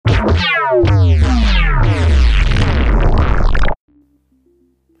Welcome.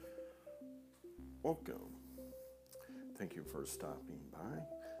 Thank you for stopping by.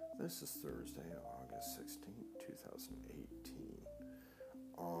 This is Thursday, August 16th, 2018.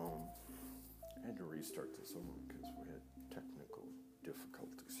 I had to restart this over because we had technical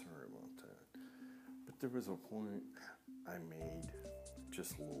difficulties. Sorry about that. But there was a point I made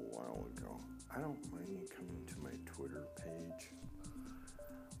just a little while ago. I don't mind you coming to my Twitter page,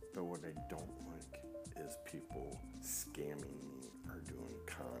 but what I don't like is people scamming me or doing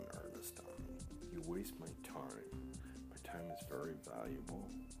con artist on me. You waste my time. My time is very valuable.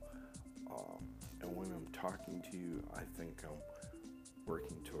 And when I'm talking to you, I think I'm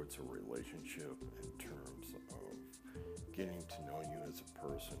working towards a relationship in terms of getting to know you as a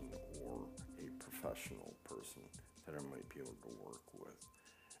person or a professional person that I might be able to work with.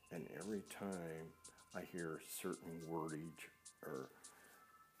 And every time I hear certain wordage or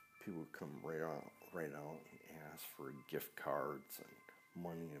people come right out and ask for gift cards and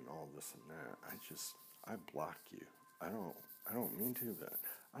money and all this and that, I block you. I don't mean to do that.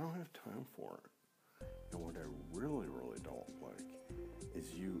 I don't have time for it. And what I really, really don't like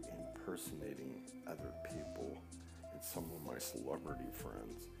is you impersonating other people and some of my celebrity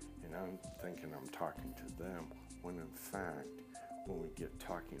friends. And I'm thinking I'm talking to them, when in fact, when we get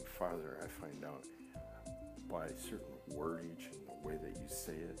talking farther, I find out by certain wordage and the way that you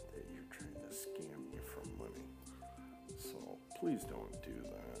say it that you're trying to scam me for money. So please don't do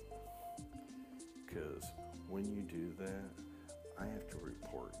that. Because when you do that, I have to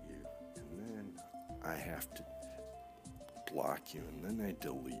report you, and then I have to block you, and then I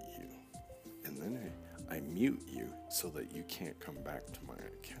delete you, and then I mute you so that you can't come back to my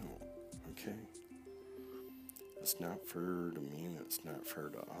account, okay? It's not fair to me, and it's not fair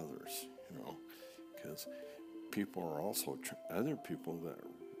to others, because people are also, other people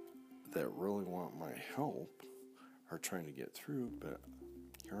that really want my help are trying to get through, but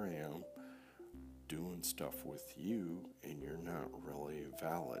here I am, doing stuff with you, and you're not really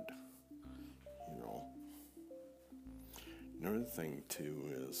valid, Another thing,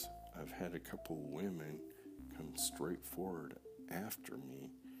 too, is I've had a couple women come straight forward after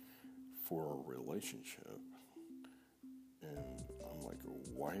me for a relationship, and I'm like,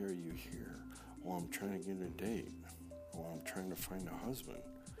 why are you here? Well, I'm trying to get a date. Well, I'm trying to find a husband.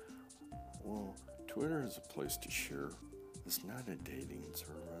 Well, Twitter is a place to share. It's not a dating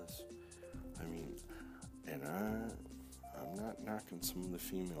service. And I'm not knocking some of the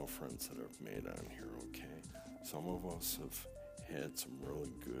female friends that I've made on here, okay? Some of us have had some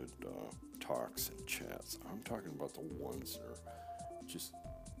really good talks and chats. I'm talking about the ones that are just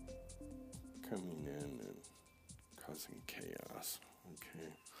coming in and causing chaos,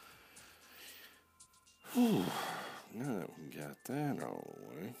 okay? Whew. Now that we got that out of the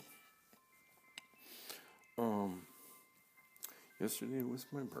way. Yesterday was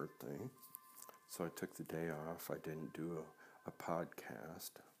my birthday. So I took the day off. I didn't do a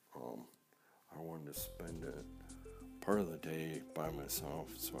podcast. I wanted to spend part of the day by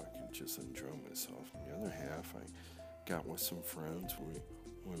myself so I could just enjoy myself. And the other half, I got with some friends. We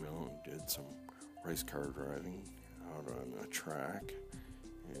went out and did some race car driving out on a track.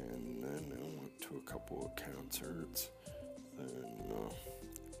 And then I went to a couple of concerts. Then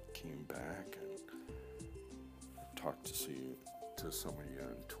came back and talked to some of you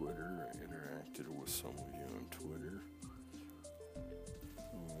on Twitter. I interacted with some of you on Twitter.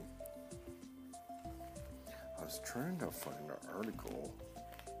 I was trying to find an article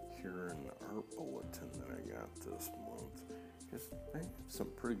here in the art bulletin that I got this month. They have some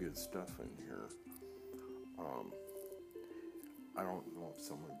pretty good stuff in here. I don't know if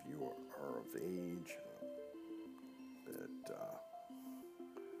some of you are of age, but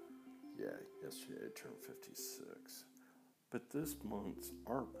yesterday I turned 56. But this month's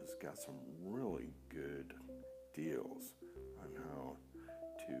ARP has got some really good deals on how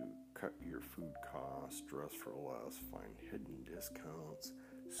to cut your food costs, dress for less, find hidden discounts,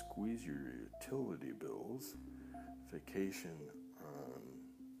 squeeze your utility bills, vacation on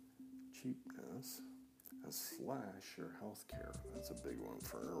cheapness, and slash your health care. That's a big one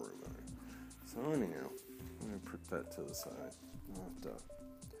for everybody. So anyhow, I'm going to put that to the side.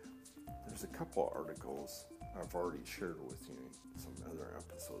 There's a couple articles I've already shared with you in some other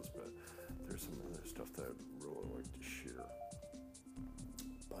episodes, but there's some other stuff that I'd really like to share.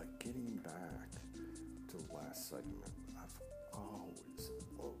 But getting back to the last segment, I've always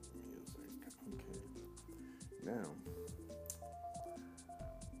loved music, okay? Now,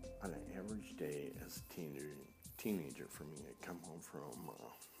 on an average day as a teenager for me, I come home from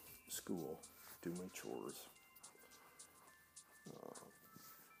school, do my chores,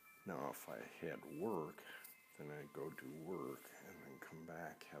 Now, if I had work, then I'd go do work and then come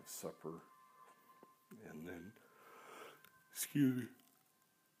back, have supper, and then, excuse me,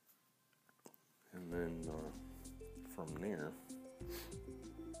 and then from there,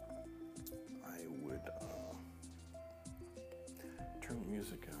 I would turn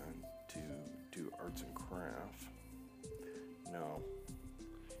music on to do arts and crafts. Now,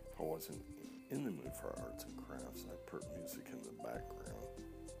 if I wasn't in the mood for arts and crafts, I'd put music in the background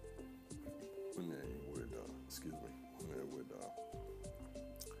when I would,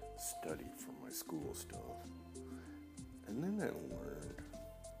 study for my school stuff. And then I learned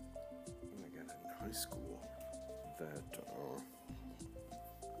when I got in high school that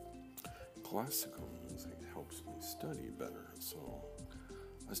classical music helps me study better. So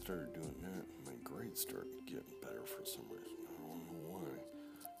I started doing that, and my grades started getting better for some reason. I don't know why.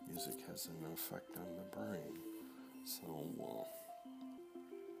 Music has an effect on the brain. So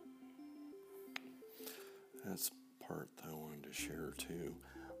that's part that I wanted to share too.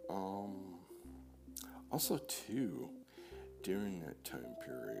 Also too, during that time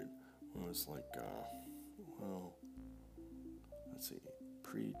period, when it was like, let's see,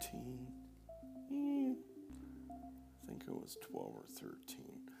 preteen, I think it was 12 or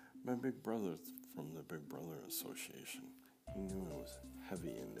 13. My big brother from the Big Brother Association, he knew I was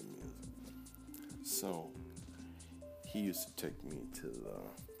heavy into music. So he used to take me to the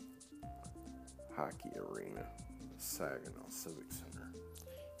hockey arena, the Saginaw Civic Center.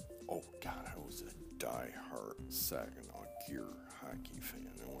 Oh God, I was a die-hard Saginaw Gear hockey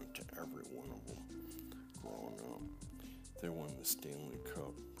fan. I went to every one of them growing up. They won the Stanley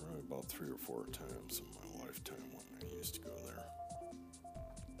Cup probably about 3 or 4 times in my lifetime when I used to go there.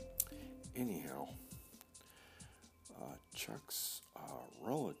 Anyhow, Chuck's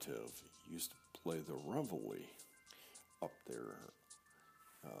relative used to play the reveille up there.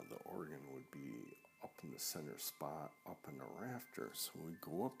 The organ would be up in the center spot, up in the rafters. So we'd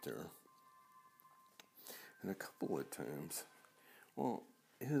go up there. And a couple of times,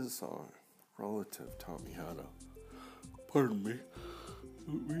 his relative taught me how to, pardon me,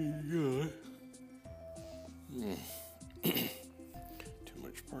 too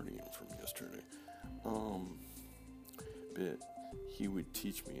much partying from yesterday. But he would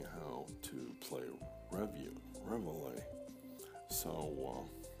teach me how to play reveille. So,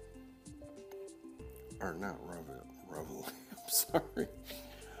 or not reveille, I'm sorry.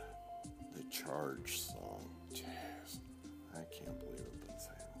 The Charge song. Jeez, I can't believe I've been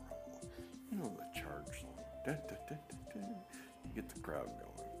saying reveille. You know the Charge song. Da, da, da, da, da. You get the crowd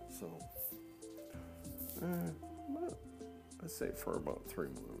going. So, let's say for about 3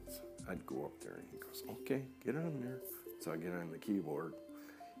 months, I'd go up there and he goes, okay, get on there. So I get on the keyboard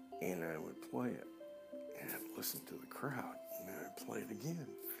and I would play it. And I'd listen to the crowd and then I'd play it again.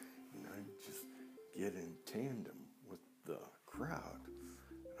 And I'd just get in tandem with the crowd.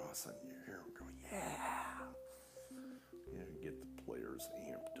 And all of a sudden you hear them go, yeah! Get the players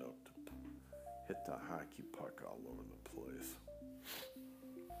amped up to hit the hockey puck all over the place.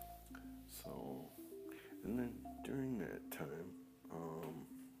 So, and then during that time,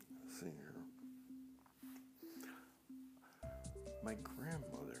 let's see here. My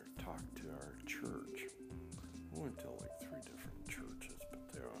grandmother talked to our church. We went to like 3 different churches, but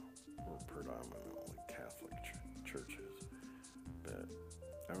they were predominantly Catholic churches. But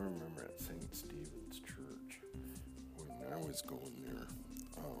I remember at St. Stephen's Church, when I was going there,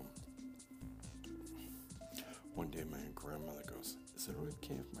 one day my grandmother goes, is it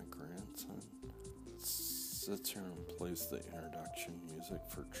okay if my grandson sits here and plays the introduction music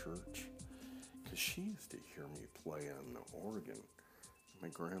for church? Because she used to hear me play on the organ. My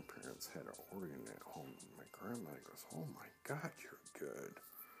grandparents had an organ at home. And my grandmother goes, oh my God, you're good.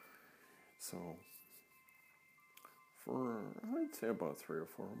 So for, I'd say about 3 or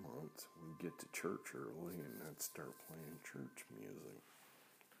 4 months, we'd get to church early and I'd start playing church music.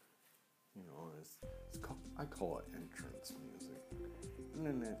 You know, I call it entrance music. And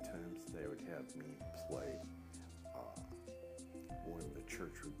then at times they would have me play when the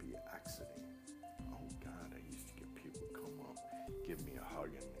church would be exiting. Oh God, I used to get people come up, give me a hug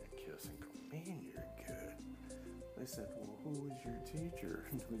and a kiss and go, man, you're good. They said, well, who was your teacher?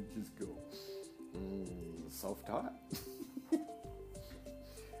 And we'd just go, self-taught. And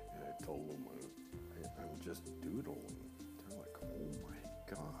I told them I'm just doodling. They're like, oh my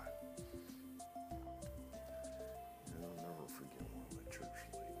God. And I'll never forget one of the church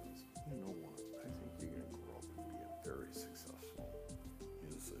ladies. You know what? I think you're going to grow up and be a very successful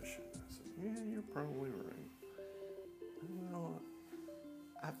musician. I said, yeah, you're probably right. You know,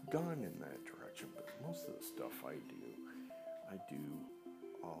 I've gone in that direction, but most of the stuff I do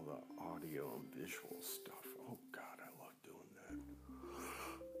all the visual stuff. Oh God, I love doing that.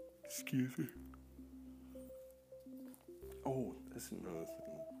 Excuse me. Oh, that's another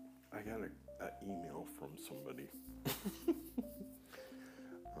thing. I got an email from somebody.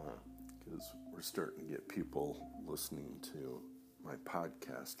 Because we're starting to get people listening to my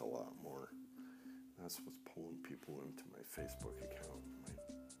podcast a lot more. That's what's pulling people into my Facebook account, my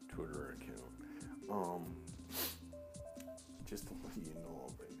Twitter account. Just to let you know,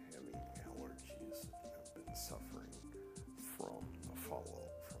 I've been having allergies. I've been suffering from the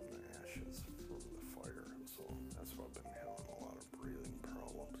fallout from the ashes from the fire, and so that's why I've been having a lot of breathing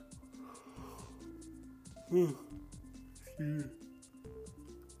problems.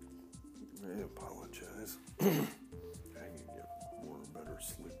 I apologize. I can get more better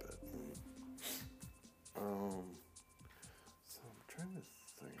sleep at night. So I'm trying to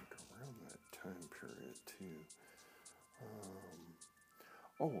think around that time period too.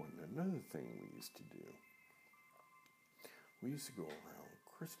 And another thing we used to do. We used to go around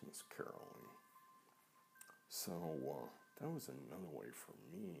Christmas caroling. So that was another way for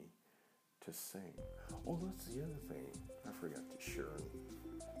me to sing. Oh, that's the other thing I forgot to share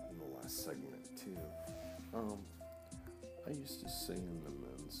in the last segment too. I used to sing in the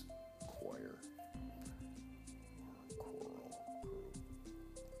men's choir or choral group,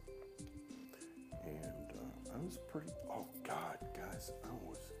 and I was pretty. Oh God, guys, I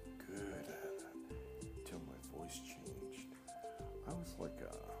was good at it until my voice changed. I was like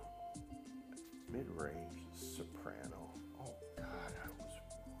a mid-range soprano. Oh God, I was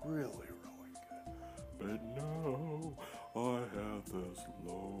really good. But now I have this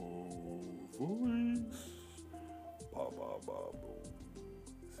low voice. Ba ba ba boom.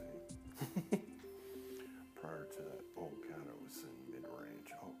 See? Prior to that, oh God, I was in mid-range.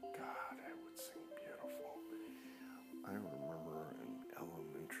 Oh God, I would sing beautiful. I remember in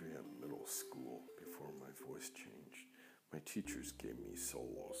elementary and middle school, before my voice changed, my teachers gave me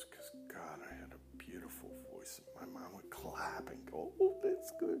solos because God, I had a beautiful voice. My mom would clap and go, "Oh,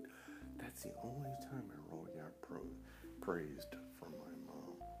 that's good." That's the only time I really got praised from my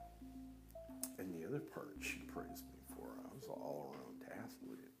mom. And the other part she praised me for, I was an all-around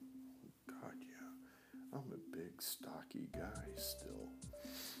athlete. God, yeah. I'm a big, stocky guy still.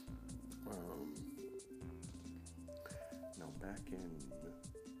 Now, back in,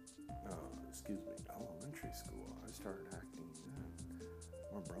 elementary school, I started acting then.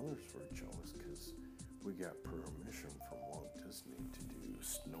 My brothers were jealous because we got permission from Walt Disney to do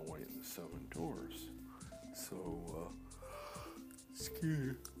Snow White and the Seven Dwarfs. So,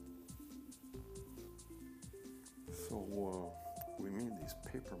 we made these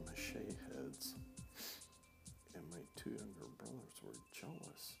paper mache heads, and my two younger brothers were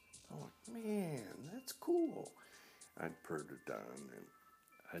jealous. I'm like, man, that's cool. I'd put it on, and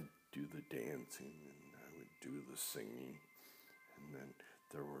I'd do the dancing, and I would do the singing, and then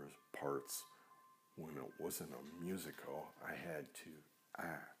there were parts when it wasn't a musical, I had to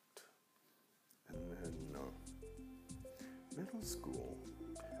act. And then middle school,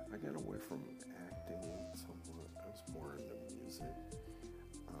 I got away from acting somewhat. I was more into music.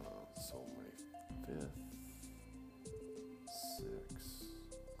 So my 5th, 6th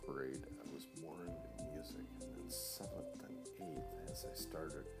grade, I was more into music. And then 7th and 8th, as I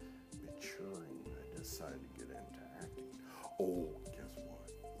started maturing, I decided to get into acting. Oh, guess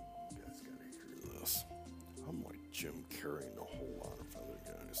what? You guys gotta hear this. I'm like Jim Carrey and a whole lot of other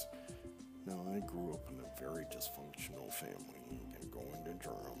guys. Now, I grew up in a very dysfunctional family and going to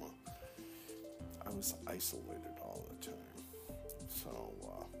drama. I was isolated all the time. So,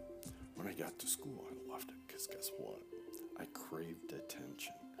 when I got to school, I loved it because guess what? I craved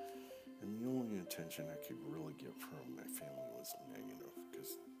attention. And the only attention I could really get from my family was negative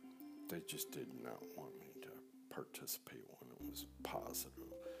because they just did not want me to participate when it was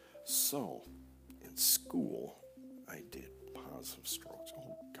positive. So, in school, I did positive strokes.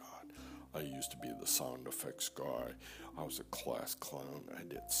 Oh, God. I used to be the sound effects guy. I was a class clown. I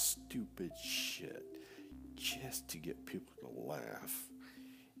did stupid shit just to get people to laugh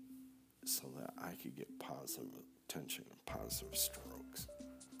so that I could get positive attention and positive strokes.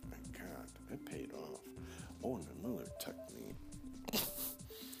 And God, it paid off. Oh, and another technique,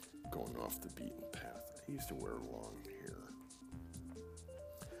 going off the beaten path. I used to wear long hair.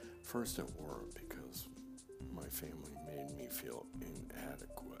 First I wore it because my family made me feel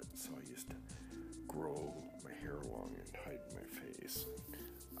inadequate, so I used to grow my hair long and hide my face.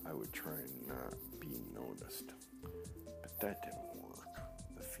 I would try and not be noticed, but that didn't work.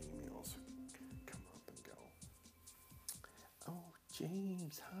 The females would come up and go, "Oh,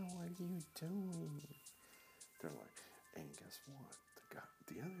 James, how are you doing?" They're like, and guess what?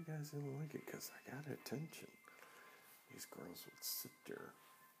 The the other guys didn't like it because I got attention. These girls would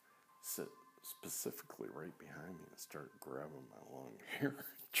sit specifically right behind me and start grabbing my long hair,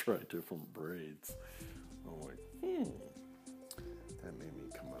 try different braids. I'm like, that made me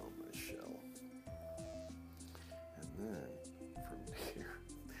come out of my shell. And then from there,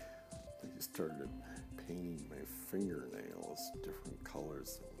 they started painting my fingernails different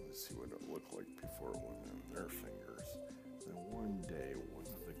colors to see what it looked like before it went on their fingers. Then one day, one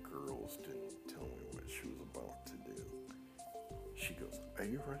of the girls didn't tell me what she was about to do. She goes, "Are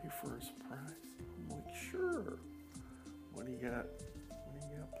you ready for a surprise?" I'm like, "Sure. What do you got? What do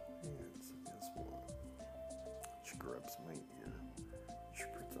you got planned?" So guess what? She grabs my ear. She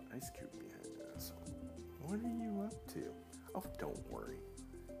puts an ice cube behind it. So, "What are you up to?" "Oh, don't worry.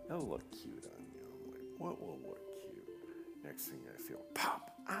 It'll look cute on you." I'm like, "What will look cute?" Next thing I feel,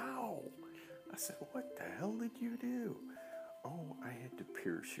 pop! Ow! I said, "What the hell did you do?" "Oh, I had to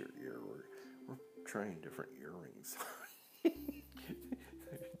pierce your ear. We're trying different earrings."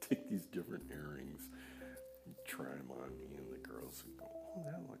 Take these different earrings, try them on me, and the girls would go, "Oh,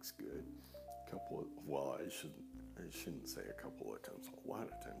 that looks good." I shouldn't say a couple of times. A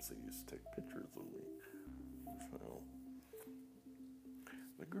lot of times they used to take pictures of me. So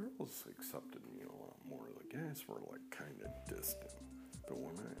the girls accepted me a lot more. The guys were like kind of distant. But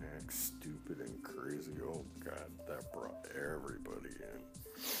when I act stupid and crazy, oh God, that brought everybody in.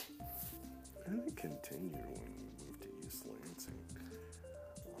 And it continued when we moved to East Lansing.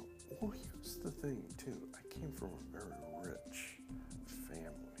 Well, here's the thing, too. I came from a very rich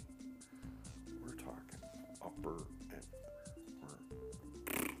family. We're talking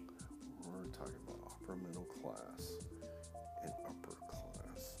we're talking about upper middle class and upper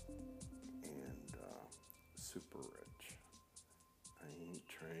class and super rich. I ain't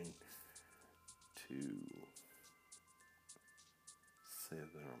trying to say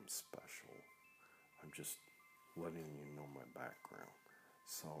that I'm special. I'm just letting you know my background.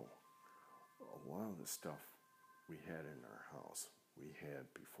 So, a lot of the stuff we had in our house, we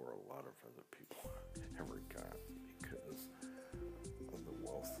had before a lot of other people ever got because of the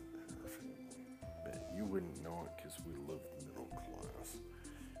wealth in our family. But you wouldn't know it because we lived middle class.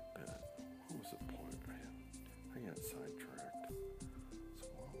 But what was the point? I got sidetracked. So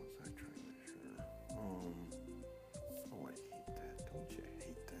what was I trying to share? Oh, I hate that. Don't you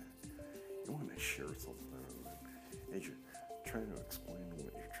hate that? You want to share something, and then as you're trying to explain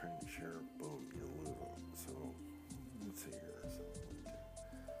what you're trying to share, boom, you lose it. So let's see here.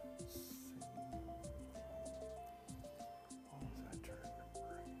 What was I trying to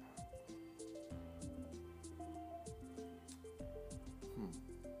bring up?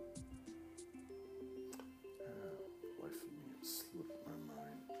 Life of me slipped my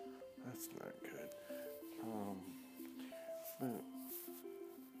mind. That's not good. But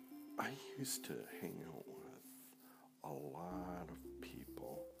I used to hang out with a lot of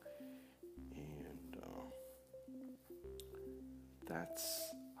people, and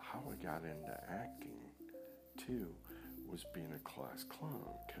that's how I got into acting too, was being a class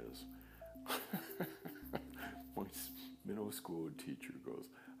clown, because my middle school teacher goes,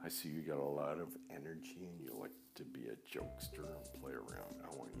 "I see you got a lot of energy and you like to be a jokester and play around. I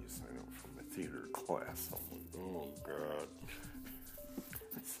want you to sign up for my theater class." I'm like, "Oh God."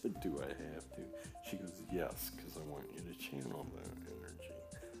 I said, "Do I have to?" She goes, "Yes, because I want you to channel that energy."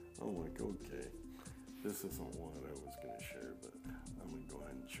 I'm like, "Okay, this isn't what I was going to share, but I'm going to go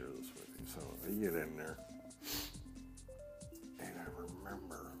ahead and share this with you." So I get in there, and I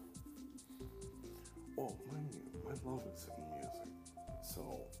remember, well, my love is in music,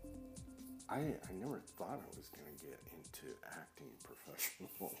 so I never thought I was going to get into acting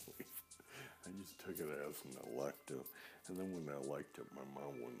professionally. I just took it as an elective, and then when I liked it, my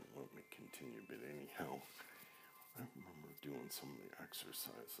mom wouldn't let me continue. But anyhow, I remember doing some of the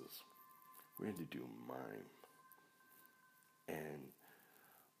exercises. We had to do mime, and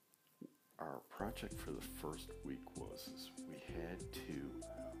our project for the first week was we had to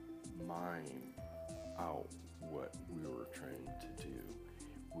mime out what we were trying to do.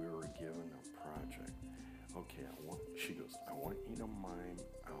 We were given a project. Okay, she goes, "I want you to mime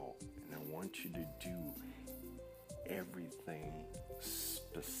out, and I want you to do everything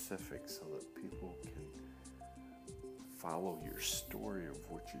specific so that people can follow your story of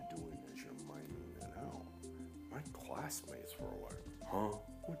what you're doing as you're miming it out." My classmates were like, "Huh?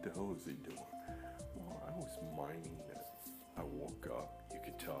 What the hell is he doing?" Well, I was miming it. I woke up. You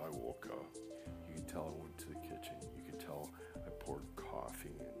could tell I woke up. You could tell I went to the kitchen. You could tell I poured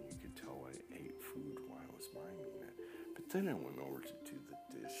coffee, and you could tell I ate food while I was miming it. But then I went over to do the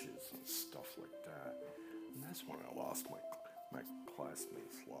dishes and stuff like that. And that's when I lost my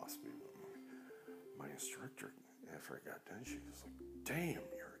classmates lost me. My instructor, after I got done, she was like, "Damn,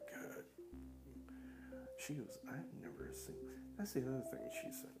 you're good." She goes, "I've never seen," that's the other thing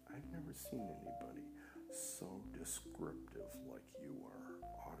she said, "I've never seen anybody so descriptive like you are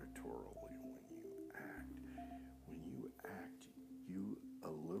auditorily when you act. When you act, you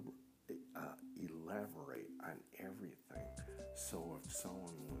elaborate on everything. So if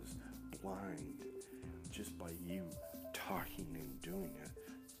someone was blind, just by you talking and doing it,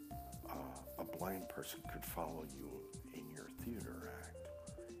 a blind person could follow you in your theater act.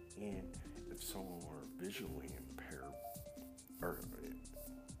 And if someone were visually impaired, or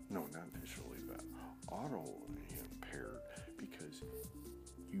no, not visually, but audibly impaired, because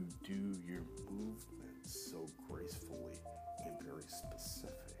you do your movements so gracefully and very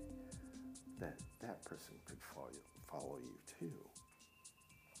specific that that person could follow you too.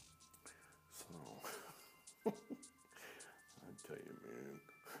 So, I tell you, man,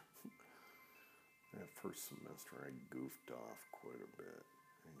 that first semester I goofed off quite a bit,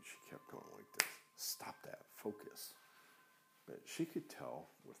 and she kept going like this, "Stop that, focus." But she could tell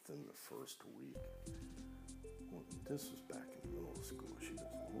within the first week, well, this was back in middle school, she goes,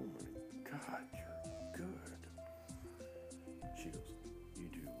 "Oh my God, you're good." She goes, "You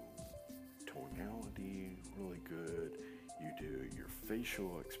do tonality really good, you do your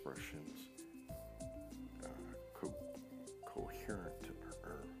facial expressions coherent,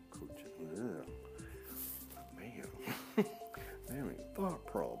 or man, I'm having thought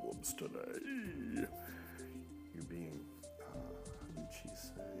problems today. You're being, how did she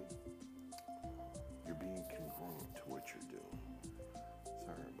say? You're being congruent to what you're doing."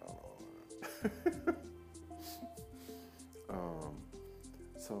 Sorry about all that.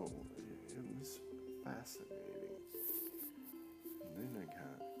 So it was fascinating. And then I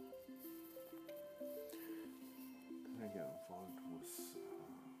got involved with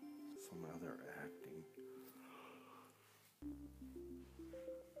some other acting.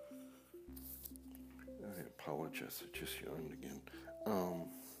 I apologize, I just yawned again.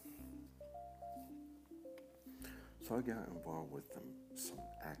 So I got involved with some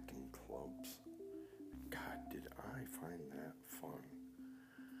acting clubs. God, did I find that fun.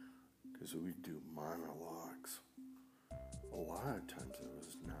 Because we'd do monologues. A lot of times it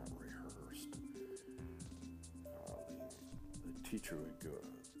was not rehearsed. The teacher would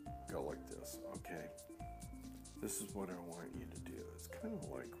go like this, "Okay, this is what I want you to do." It's kind of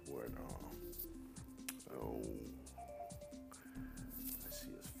like what, I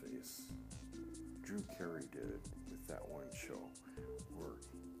see his face, Drew Carey did with that one show, where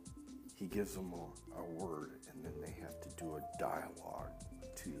he gives them a word and then they have to do a dialogue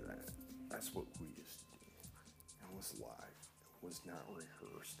to that. That's what we used to do. It was live. It was not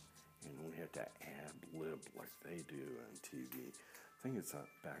rehearsed. And we had to ad-lib like they do on TV. I think it's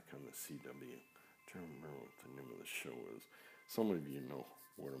back on the CW. I'm trying to remember what the name of the show is. Some of you know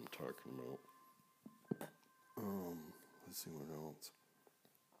what I'm talking about. Let's see what else.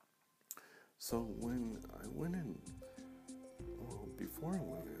 So when I went in, before I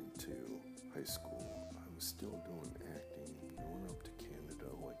went into high school, I was still doing acting, going up to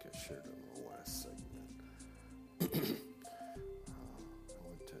Canada like I shared in the last segment. I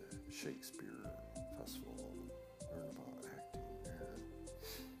went to Shakespeare Festival and learned about acting there.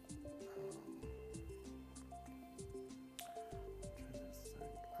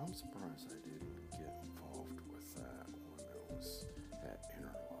 I'm surprised I didn't get involved with that when I was at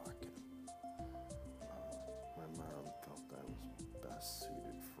Interlochen. My mom felt I was best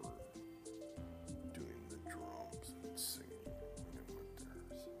suited for doing the drums and singing when I went there,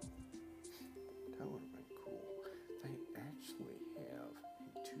 so that would have been cool. They actually have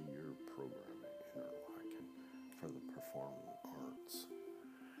a 2-year program at Interlochen for the performing arts,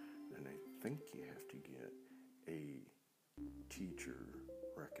 and I think you have to get a teacher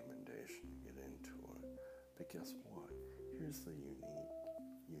recommendation to get into it. But guess what? Here's the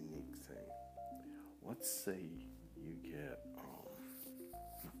unique thing. Let's say you get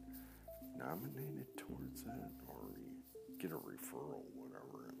nominated towards it, or you get a referral,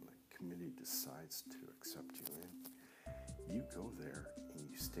 whatever, and the committee decides to accept you in. You go there and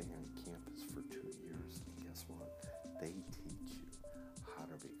you stay on campus for 2 years, and guess what? They teach you how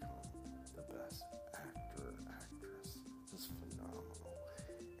to become the best actor or actress. It's phenomenal.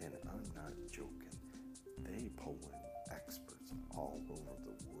 And I'm not joking. They pull in experts all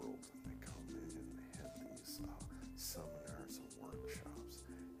over the world, and they come in and they have these seminars and workshops,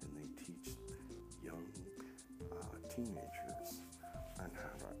 and they teach young teenagers on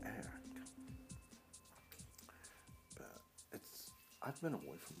how to act. But I've been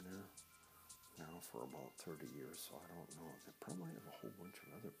away from there now for about 30 years, so I don't know. They probably have a whole bunch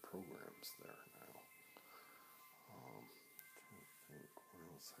of other programs there now. Trying to think what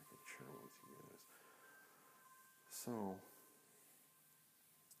else I can share with you guys. So,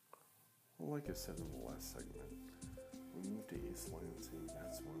 well, like I said in the last segment, we moved to East Lansing.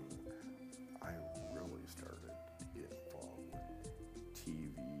 That's when I really started to get involved with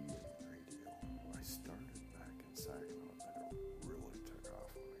TV and radio. I started back in Saginaw, but it really took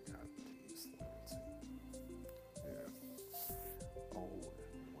off when I got to East Lansing. Yeah. Oh,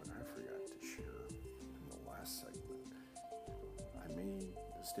 and what I forgot to share in the last segment, I made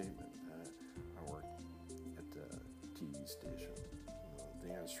the statement that I worked at the TV station.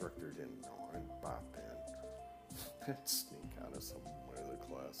 The instructor didn't know. I'd bop in. I'd sneak out of some of my other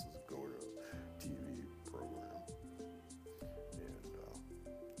classes, go to a TV program, and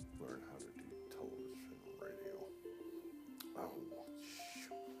learn how to do television and radio. Oh,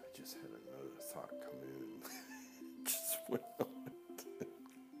 shoot. I just had another thought come in. Just went on.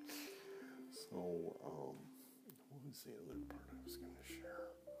 So, what was the other part I was going to share?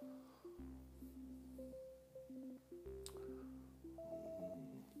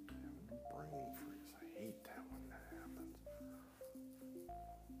 Brain freeze. I hate that when that happens.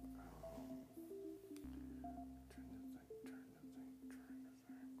 Trying to think.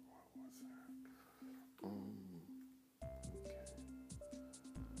 What was that? Okay.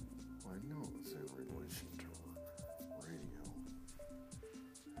 Well, I know it was in relation to radio.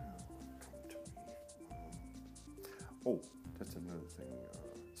 Come to me. Oh, that's another thing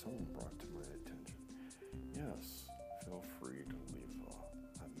someone brought to my attention. Yes, feel free to leave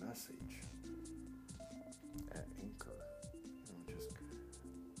a message at Anchor. Just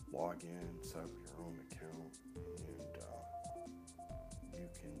log in, set up your own account, and you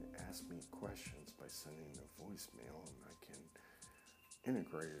can ask me questions by sending a voicemail, and I can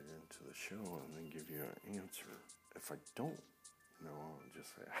integrate it into the show and then give you an answer. If I don't know, I'll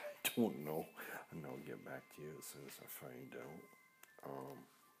just say I don't know, and I'll get back to you as soon as I find out.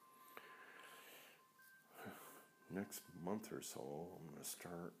 Next month or so, I'm going to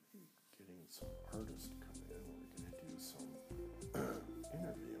start getting some artists to come in. We're going to do some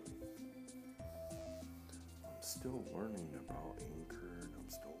interviewing. I'm still learning about Anchor, and I'm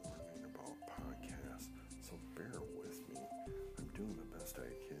still learning about podcasts, so bear with me. I'm doing the best I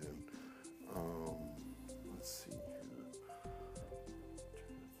can. Let's see here.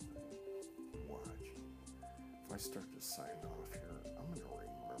 Watch. If I start to sign off here, I'm going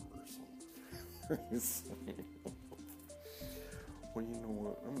to remember something. Well, you know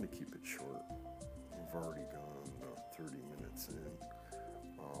what? I'm going to keep it short. We've already gone 30 minutes in.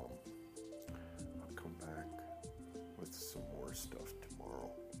 I'll come back with some more stuff tomorrow.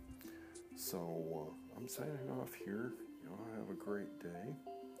 So I'm signing off here. Y'all have a great day.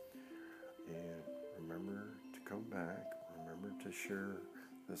 And remember to come back. Remember to share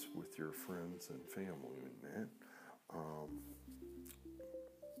this with your friends and family and that.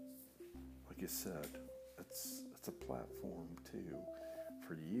 Like I said, it's a platform too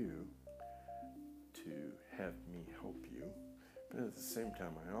for you to have me help you, but at the same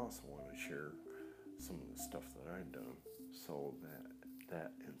time I also want to share some of the stuff that I've done so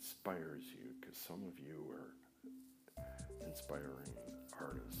that inspires you, because some of you are inspiring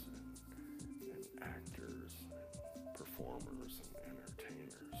artists and actors and performers and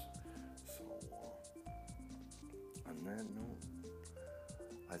entertainers. So on that note,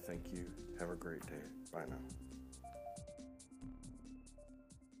 I thank you. Have a great day. Bye now.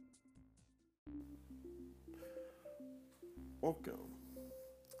 Welcome.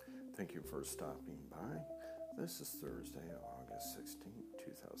 Thank you for stopping by. This is Thursday, August 16th,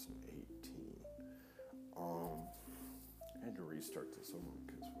 2018. I had to restart this over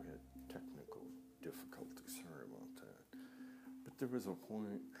because we had technical difficulties. Sorry about that. But there was a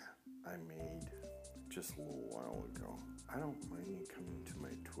point I made just a little while ago. I don't mind you coming to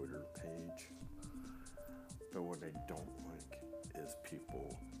my Twitter page, but what I don't like is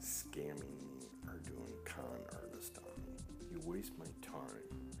people scamming me or doing con artist on me. You waste my time.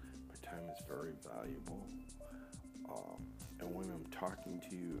 My time is very valuable. And when I'm talking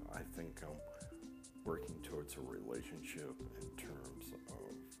to you, I think I'm working towards a relationship in terms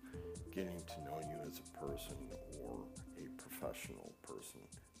of getting to know you as a person or a professional person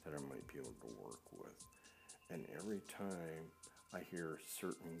that I might be able to work with. And every time I hear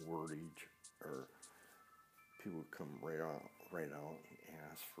certain wordage or people come right out and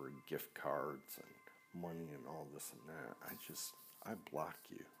ask for gift cards and money and all this and that, I block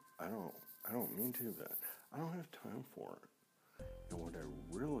you. I don't mean to do that. I don't have time for it. And what I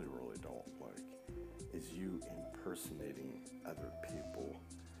really don't like is you impersonating other people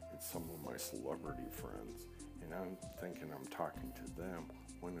and some of my celebrity friends, and I'm thinking I'm talking to them,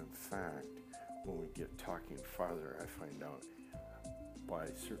 when in fact, when we get talking farther, I find out by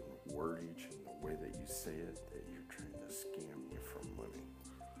certain wordage and the way that you say it that you're trying to scam me for money.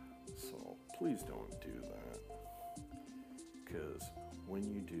 So please don't do that, because when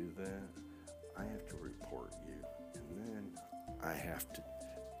you do that, I have to report you, and then I have to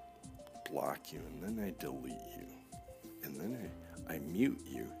block you, and then I delete you, and then I mute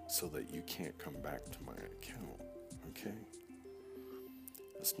you so that you can't come back to my account, okay?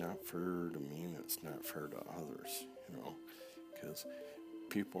 It's not fair to me, and it's not fair to others, because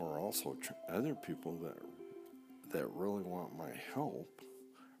people are also, other people that really want my help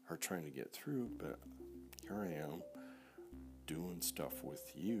are trying to get through, but here I am doing stuff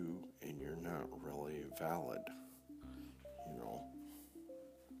with you, and you're not really valid,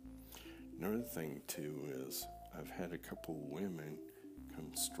 Another thing, too, is I've had a couple women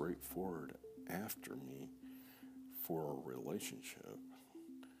come straight forward after me for a relationship.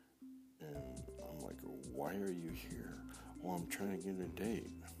 And I'm like, why are you here? Well, I'm trying to get a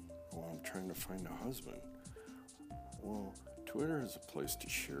date. Well, I'm trying to find a husband. Well, Twitter is a place to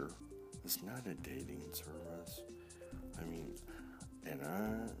share. It's not a dating service. I mean, and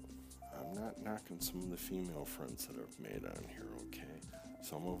I'm not knocking some of the female friends that I've made on here, okay?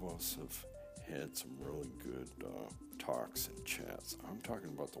 Some of us have had some really good talks and chats. I'm talking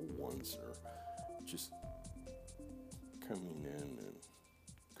about the ones that are just coming in and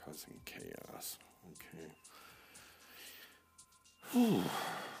causing chaos, okay? Whew.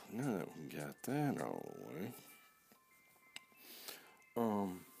 Now that we got that out of the way.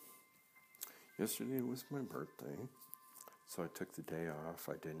 Yesterday was my birthday, so I took the day off.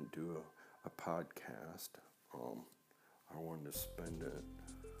 I didn't do a podcast. I wanted to spend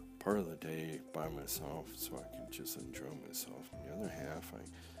part of the day by myself so I could just enjoy myself. And the other half,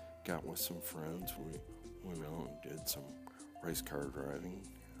 I got with some friends. We went out and did some race car driving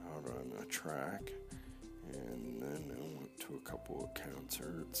out on a track, and then I went to a couple of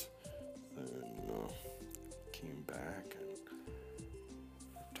concerts, then came back and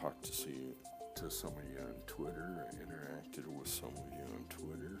talked to some of you on Twitter. I interacted with some of you on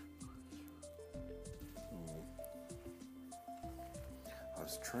Twitter. I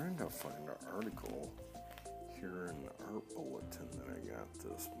was trying to find an article here in the art bulletin that I got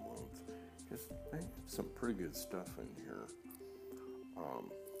this month, because they have some pretty good stuff in here.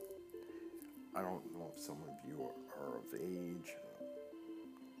 I don't know if some of you are of age,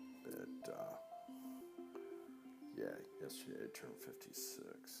 but yesterday I turned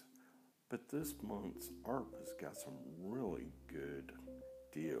 56. But this month's ARP has got some really good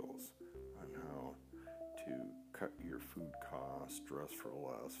deals on how to cut your food costs, dress for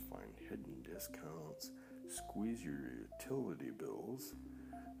less, find hidden discounts, squeeze your utility bills,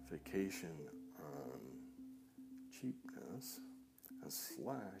 vacation on cheapness, and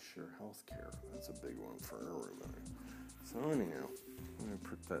slash your health care. That's a big one for everybody. So anyhow, I'm going to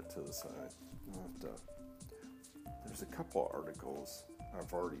put that to the side. There's a couple articles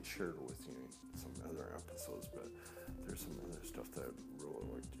I've already shared with you in some other episodes, but there's some other stuff that I'd really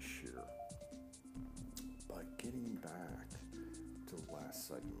like to share. But getting back to the last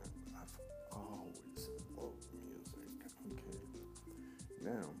segment, I've always loved music. Okay.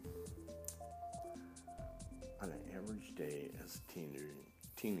 Now, on an average day as a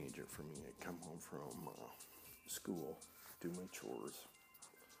teenager for me, I come home from school, do my chores.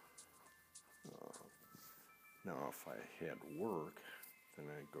 Now, if I had work, then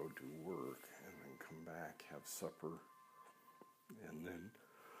I'd go do work and then come back, have supper, and then,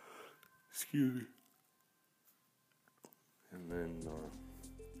 and then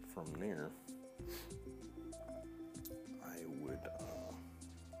from there, I would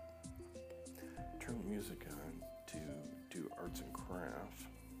turn the music on to do arts and crafts.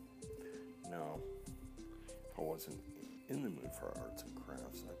 Now, if I wasn't in the mood for arts and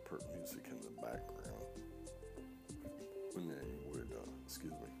crafts, I'd put music in the background when I would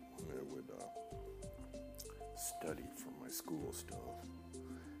study for my school stuff.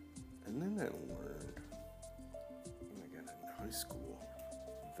 And then I learned when I got in high school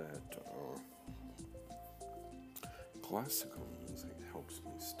that classical music helps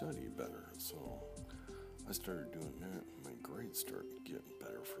me study better. So I started doing that, and my grades started getting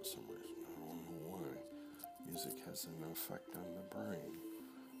better for some reason. I don't know why. Music has an effect on the brain.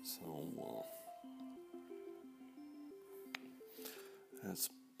 So that's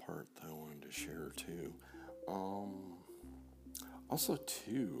part that I wanted to share too. Also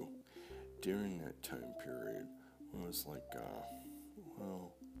too, during that time period, when it was like,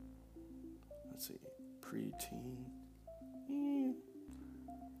 preteen.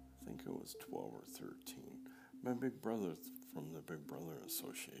 think it was 12 or 13. My big brother from the Big Brother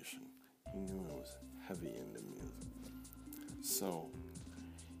Association, he knew I was heavy into music. So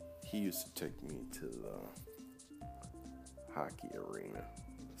he used to take me to the hockey arena,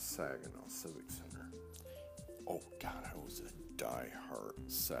 Saginaw Civic Center. Oh God, I was a die-hard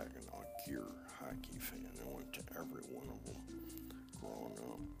Saginaw Gear hockey fan. I went to every one of them growing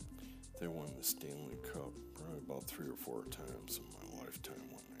up. They won the Stanley Cup probably about 3 or 4 times in my lifetime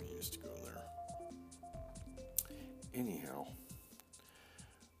when I used to go there. Anyhow,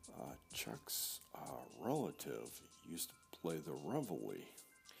 Chuck's relative used to play the reveille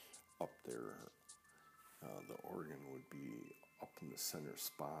up there. The organ would be up in the center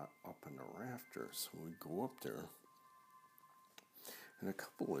spot, up in the rafters. So we'd go up there. And a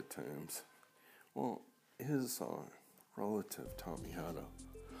couple of times, well, his relative taught me how to,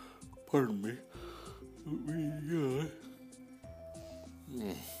 pardon me,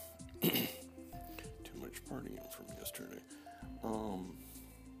 too much partying from yesterday.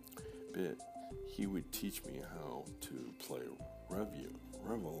 But he would teach me how to play reveille.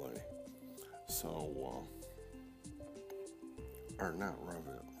 So, or not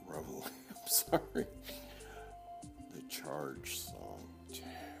reveille, I'm sorry. The Charge song.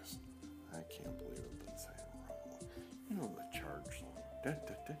 Jeez, I can't believe I've been saying reveille. You know the Charge song. Da,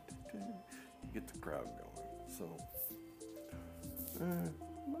 da, da, da, da. You get the crowd going. So,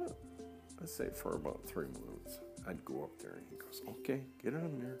 let's say for about 3 minutes, I'd go up there and he goes, okay, get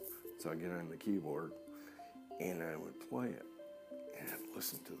on there. So I get on the keyboard and I would play it and I'd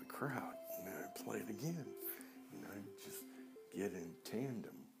listen to the crowd and then I'd play it again and I'd just get in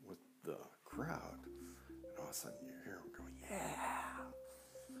tandem with the crowd and all of a sudden you hear them go, yeah.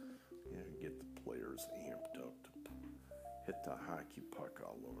 You get the players amped up to hit the hockey puck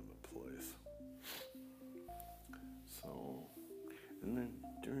all over the place. So, and then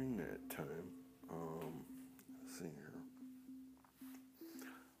during that time, let's see here.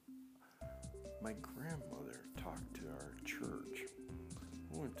 My grandmother talked to our church.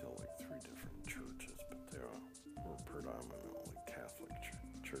 We went to like 3 different churches, but they were predominantly Catholic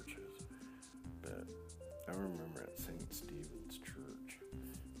churches. But I remember at St. Stephen's Church,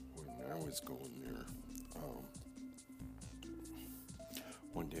 when I was going there,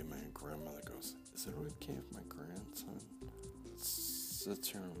 one day my grandmother goes, is it okay if my grandson sits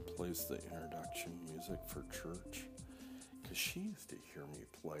here and plays the introduction music for church? Because she used to hear me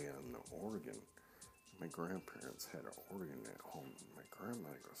play on the organ. My grandparents had an organ at home. My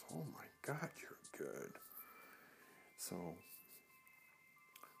grandmother goes, oh my God, you're good. So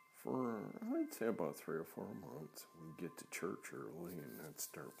for, I'd say about 3 or 4 months, we'd get to church early and I'd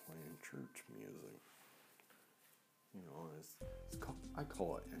start playing church music. You know, I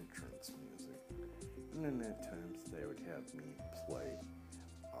call it entrance music. And then at times they would have me play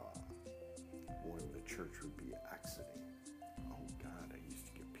when the church would be exiting. Oh God, I used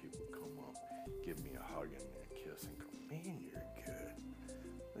to get people come up, give me a hug and a kiss and go, man, you're good.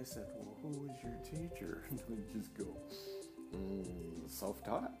 I said, well, who was your teacher? And we'd just go,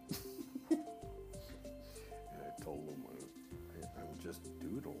 self-taught. And I told them I'm just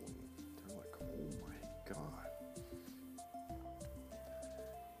doodling. They're like, oh my God.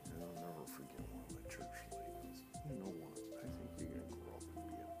 And I'll never forget one of the church ladies. You know what? I think you're going to grow up and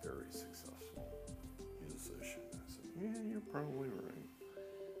be a very successful musician. I said, yeah, you're probably right.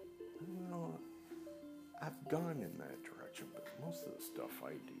 You know, I've gone in that direction, but most of the stuff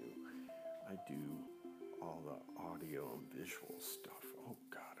I do all the audio and visual stuff. Oh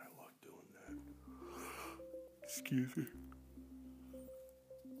God, I love doing that. Excuse me.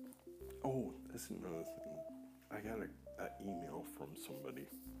 Oh, that's another thing. I got an email from somebody.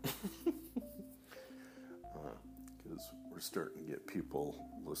 Because we're starting to get people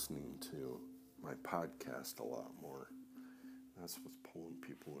listening to my podcast a lot more. That's what's pulling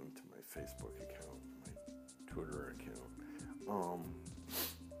people into my Facebook account, my Twitter account.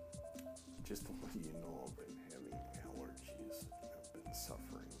 Just to let you know, I've been having allergies. I've been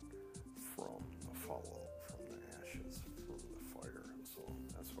suffering from the fallout from the ashes from the fire. So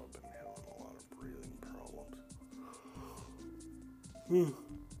that's why I've been having a lot of breathing problems.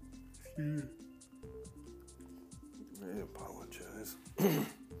 I apologize. I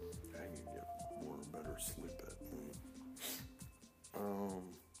can get more better sleep at night.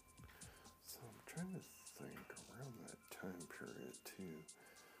 So I'm trying to think around that time period too.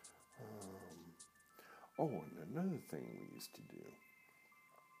 And another thing we used to do.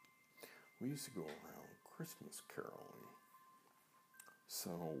 We used to go around Christmas caroling. So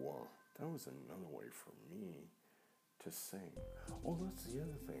that was another way for me to sing. Oh, that's the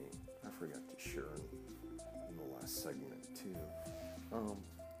other thing I forgot to share in the last segment too.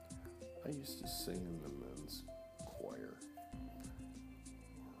 I used to sing in the men's choir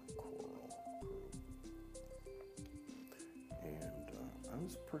or choral group, and I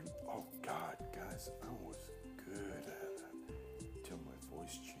was oh God, guys, I was good at it until my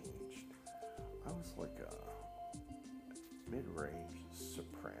voice changed. I was like a mid-range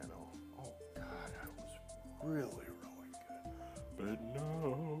soprano. Oh God, I was really, really good. But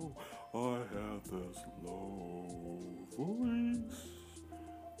now I have this low voice.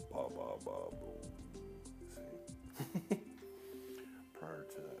 Ba ba ba boom. See? Prior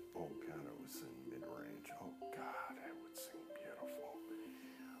to that, oh God, I was in mid-range. Oh God, I would sing beautiful.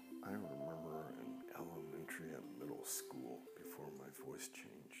 I remember in elementary and middle school, before my voice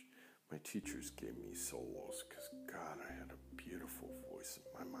changed, my teachers gave me solos because, God, I had a beautiful voice.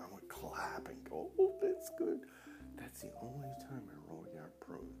 My mom would clap and go, oh, that's good. That's the only time I really got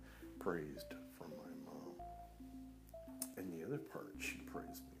praised from my mom. And the other part she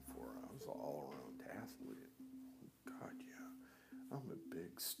praised me for, I was an all-around athlete. God, yeah. I'm a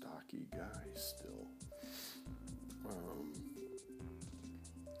big, stocky guy still.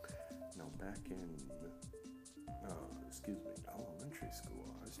 Now, back in elementary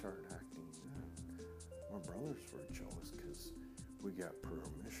school, I started acting then. My brothers were jealous because we got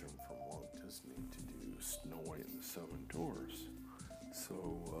permission from Walt Disney to do Snow White and the Seven Dwarfs.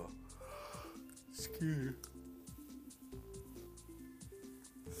 So,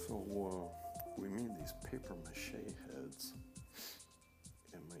 we made these paper mache heads,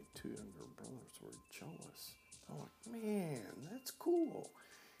 and my two younger brothers were jealous. They're like, man, that's cool.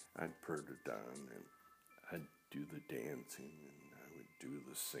 I'd put it on, and I'd do the dancing, and I would do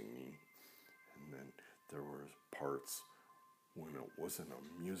the singing, and then there were parts when it wasn't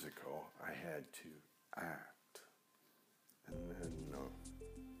a musical, I had to act. And then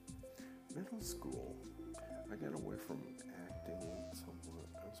middle school, I got away from acting somewhat.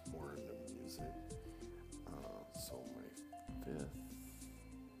 I was more into music. So my 5th,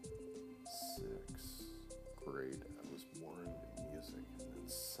 6th grade, I was more into music. And then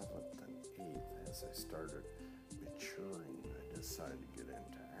 7th and 8th, as I started maturing, I decided to get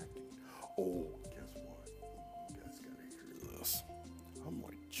into acting. Oh, guess what? You guys gotta hear this. I'm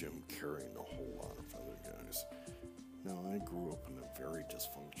like Jim Carrey and a whole lot of other guys. Now, I grew up in a very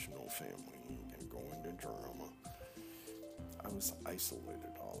dysfunctional family and going to drama. I was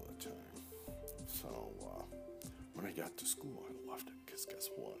isolated all the time. So, when I got to school, I loved it because guess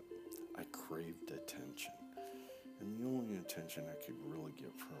what? I craved attention. And the only attention I could really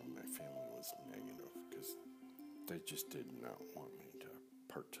get from my family was negative because they just did not want me to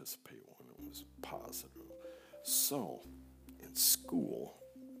participate when it was positive. So, in school,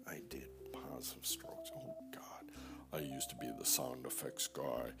 I did positive strokes. Oh, God. I used to be the sound effects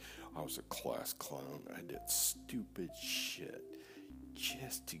guy. I was a class clown. I did stupid shit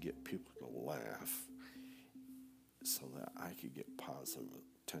just to get people to laugh so that I could get positive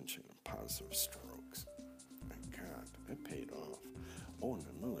attention and positive strokes. And God, it paid off. Oh, and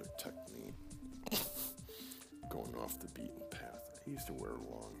another technique, going off the beaten path. I used to wear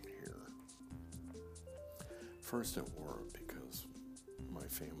long hair. First it worked because my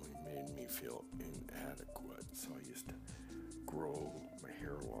family made me feel inadequate, so I used to grow my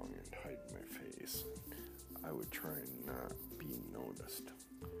hair long and hide my face. I would try and not be noticed,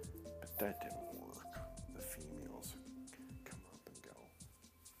 but that didn't work. The females would come up and go,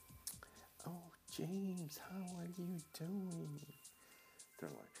 oh, James, how are you doing? They're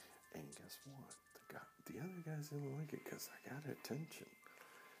like, and guess what? The other guys didn't like it because I got attention.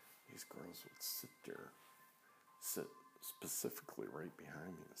 These girls would sit specifically right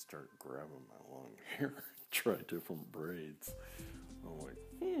behind me and start grabbing my long hair, try different braids. I'm like,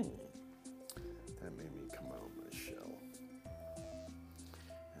 that made me come out of my shell.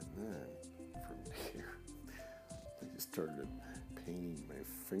 And then from there, they started painting my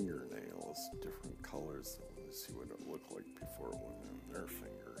fingernails different colors. They wanted to see what it looked like before it went on their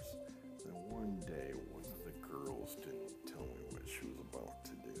fingers. Then one day, one of the girls didn't tell me what she was about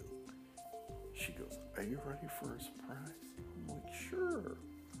to do. She goes, are you ready for a surprise? I'm like, sure.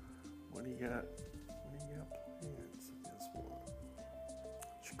 What do you got planned? So guess what?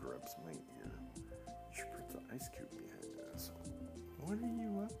 She grabs my ear. She puts an ice cube behind it. So, what are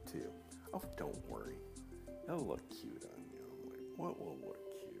you up to? Oh, don't worry. That'll look cute on you. I'm like, what will look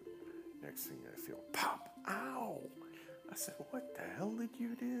cute? Next thing I feel, pop, ow! I said, what the hell did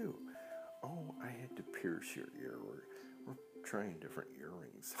you do? Oh, I had to pierce your ear. We're trying different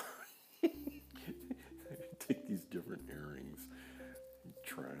earrings. Take these different earrings,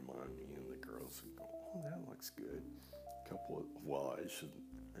 try them on me, and the girls would go, oh, that looks good.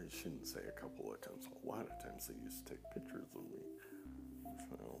 I shouldn't say a couple of times. A lot of times they used to take pictures of me.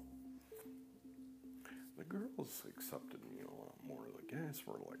 So, the girls accepted me a lot more. The guys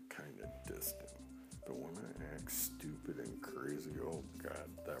were like kind of distant. But when I act stupid and crazy, oh God,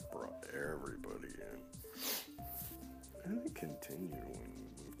 that brought everybody in. And it continued when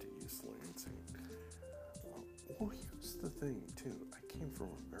we moved to East Lansing. Well, here's the thing, too. I came from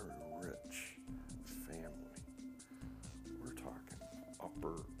a very rich family. We're talking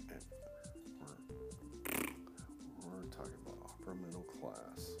we're talking about upper middle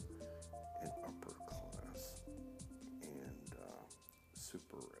class and upper class and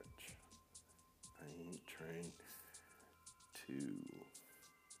super rich. I ain't trying to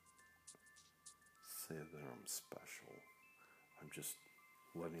say that I'm special. I'm just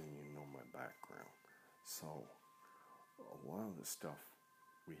letting you know my background. So, a lot of the stuff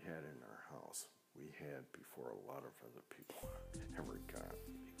we had in our house, we had before a lot of other people ever got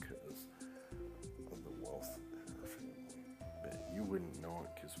because of the wealth in our family. But you wouldn't know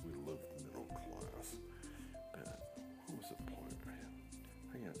it because we lived middle class. But what was the point?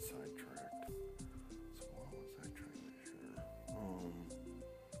 I got sidetracked. So what was I trying to share? Oh,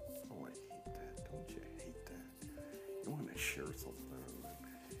 I hate that. Don't you hate that? You want to share something and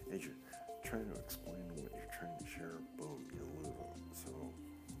then as you're trying to explain what you're trying to share, boom, you lose it. So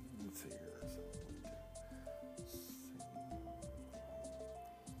let's see here.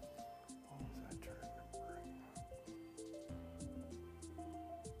 What was I trying to bring up?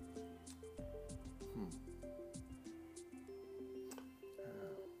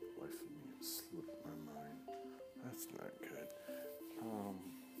 Life of me has slipped my mind. That's not good.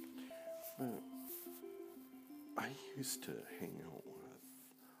 But I used to hang out with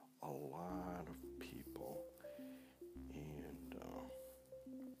a lot of people, and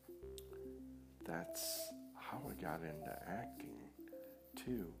that's how I got into acting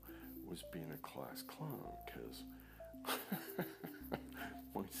too, was being a class clown, because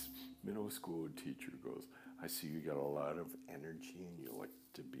my middle school teacher goes, I see you got a lot of energy and you like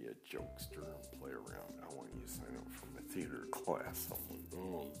to be a jokester and play around. I want you to sign up for my theater class. I'm like,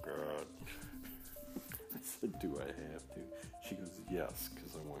 oh God. I said, do I have to? She goes, yes,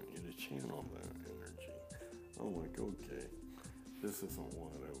 because I want you to channel that energy. I'm like, okay, this isn't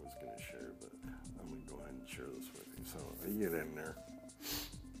what I was going to share, but I'm going to go ahead and share this with you. So I get in there,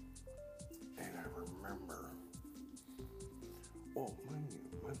 and I remember, well,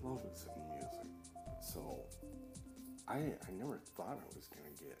 my love is in music. So I never thought I was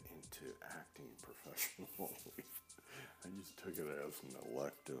going to get into acting professionally. I just took it as an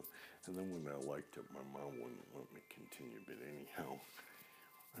elective. And then when I liked it, my mom wouldn't let me continue. But anyhow,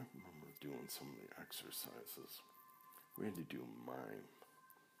 I remember doing some of the exercises. We had to do mime.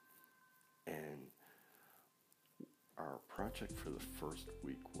 And our project for the first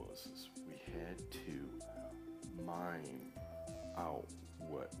week was we had to mime out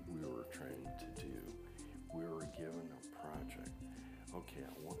what we were trying to do. We were given a project. Okay,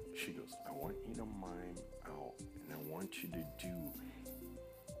 she goes, I want you to mime out, and I want you to do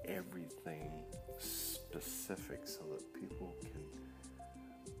everything specific so that people can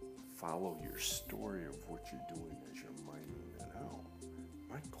follow your story of what you're doing as you're miming it out.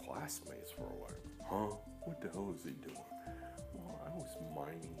 My classmates were like, huh? What the hell is he doing? Well, I was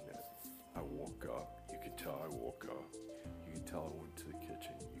miming it. I woke up. You could tell I woke up. You could tell I went to the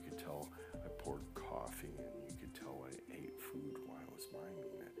kitchen. You could tell I poured coffee in. You could tell I ate food while I was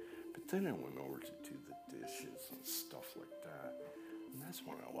miming it. But then I went over to do the dishes and stuff like that. And that's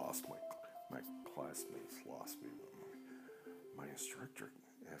when I lost my classmates lost me. My instructor,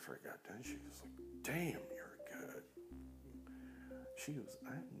 after I got done, she was like, damn, you're good. She goes,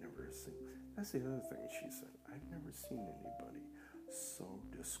 I've never seen, that's the other thing she said, I've never seen anybody so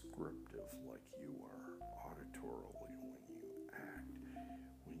descriptive like you are auditorily when you act.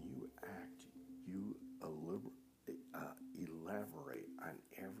 When you act, you elaborate on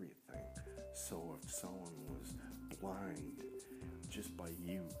everything. So if someone was blind, just by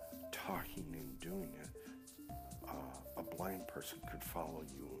you talking and doing it, a blind person could follow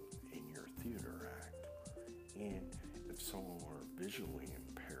you in your theater act. And if someone were visually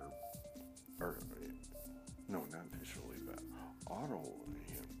impaired, or no, not visually, but audibly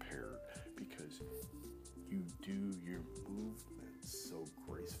impaired, because you do your movements so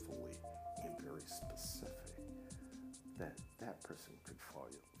gracefully and very specific that that person could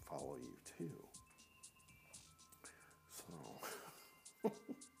follow you too. So, I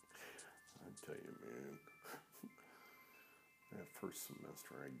tell you, man, that first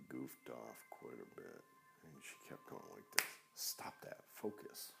semester I goofed off quite a bit, and she kept going like this, stop that,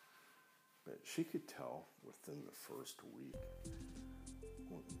 focus. But she could tell within the first week,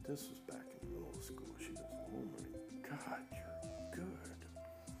 well, this was back in middle school, she goes, oh my God, you're good.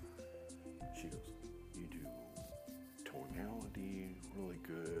 She goes, you do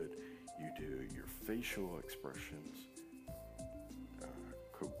good. You do your facial expressions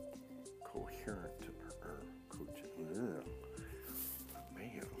coherent or cogent.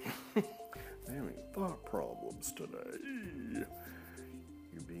 Man, I'm having thought problems today.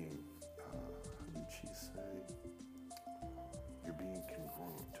 You're being, how did she say? You're being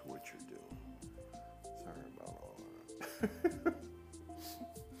congruent to what you're doing. Sorry about all that.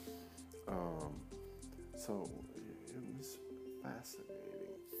 So it was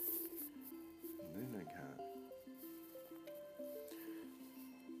fascinating. And then I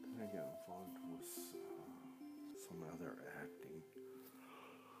got involved with some other acting.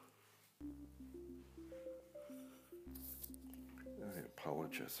 I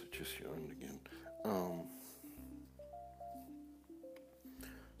apologize, I just yawned again.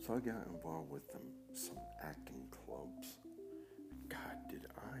 So I got involved with some acting clubs. God, did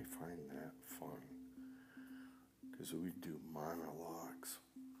I find that fun. Because we'd do monologues.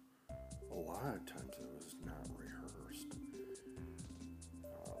 A lot of times it was not rehearsed.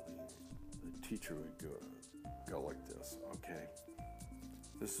 The teacher would go like this. Okay,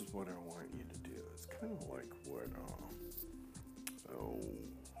 this is what I want you to do. It's kind of like what,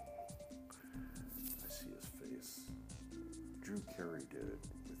 I see his face. Drew Carey did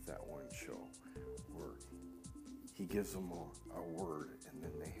with that one show where he gives them a word and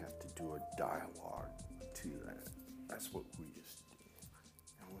then they have to do a dialogue to that. That's what we used to do.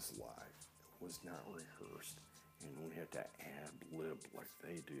 It was live. It was not rehearsed. And we had to ad-lib like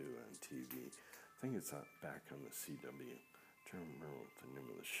they do on TV. I think it's back on the CW. I'm trying to remember what the name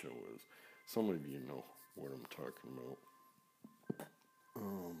of the show is. Some of you know what I'm talking about.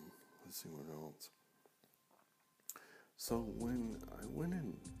 Let's see what else. So when I went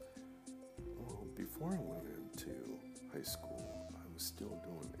in, before I went into high school, I was still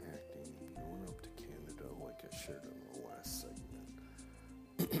doing acting, going up to Canada like I shared in the last segment.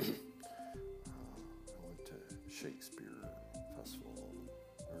 I went to Shakespeare Festival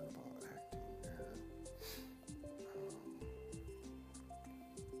and learned about acting there.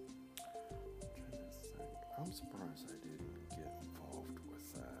 I'm surprised I didn't get involved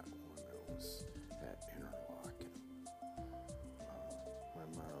with that when I was at Interlochen. My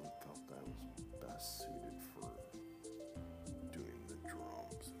mom felt that was best suited for doing the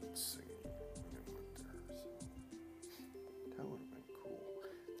drums and singing when I went there, so that would have been cool.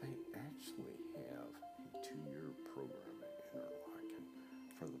 They actually have a 2-year program at Interlochen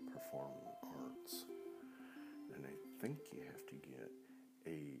for the performing arts, and I think you have to get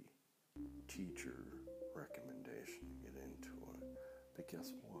a teacher recommendation to get into it. But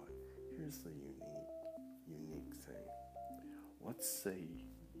guess what? Here's the unique thing. Let's say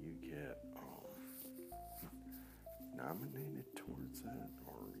you get nominated towards it,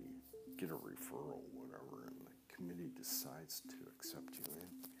 or you get a referral, whatever, and the committee decides to accept you in.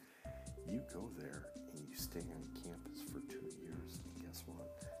 You go there and you stay on campus for 2 years, and guess what?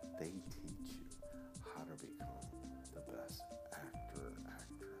 They teach you how to become the best actor or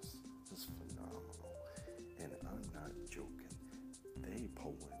actress. It's phenomenal. And I'm not joking. They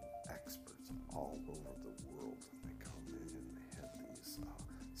pull in experts all over the world, and they come in and they have these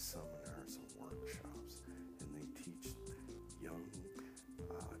seminars and workshops, and they teach young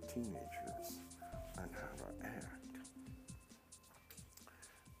teenagers on how to act.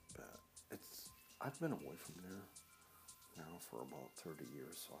 But I've been away from there now for about 30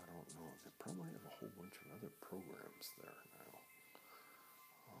 years, so I don't know. They probably have a whole bunch of other programs there now.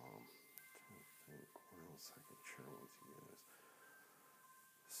 Trying to think what else I can share with you guys.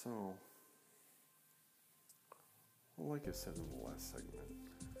 So, well, like I said in the last segment,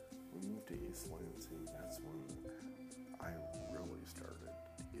 we moved to East Lansing. That's when I really started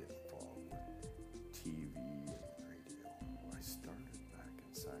to get involved with TV and radio. I started back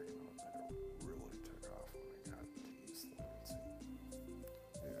in Saginaw, but it really took off when I got to East Lansing.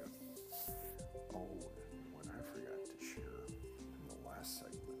 Yeah. Oh, and what I forgot to share in the last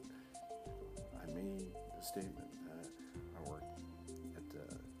segment, I made the statement that I worked at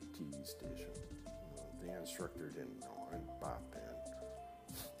the TV station. The instructor didn't know. I'd bop in.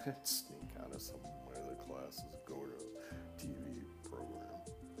 I'd sneak out of some of my other classes, go to a TV program,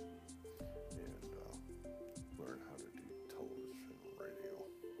 and learn how to do television and radio.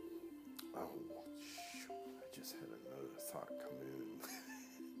 Oh, shoot. I just had another thought come in.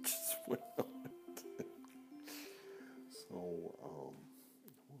 Just went on. So,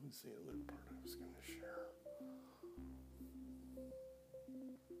 what was the other part I was going to share?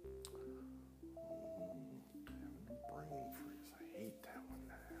 Brain freeze. I hate that when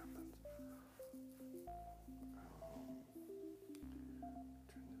that happens.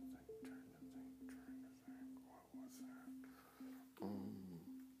 Trying to think. What was that?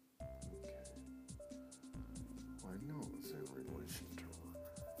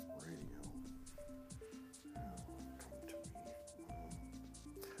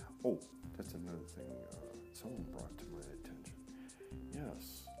 Oh, that's another thing someone brought to my attention.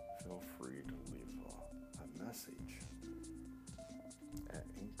 Yes, feel free to leave a message at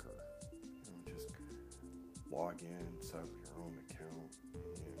Anchor. Just log in, set up your own account,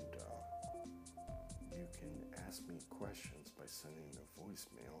 and you can ask me questions by sending a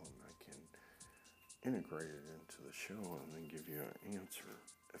voicemail, and I can integrate it into the show and then give you an answer.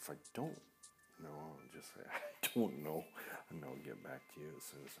 If I don't know, I'll just say I don't know, and I'll get back to you as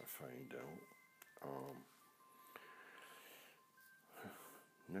soon as I find out.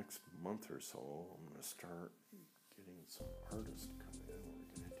 Next month or so, I'm going to start getting some artists to come in.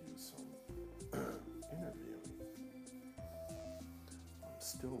 We're going to do some interviewing. I'm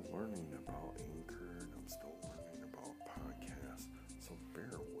still learning about Anchor, and I'm still learning about podcasts, so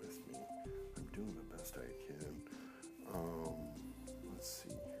bear with me. I'm doing the best I can. Let's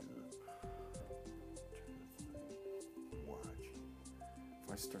see here. Watch. If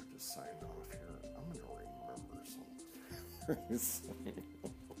I start to sign off here, I'm going to remember something.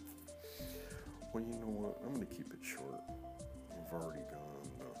 Well, you know what? I'm going to keep it short. We've already gone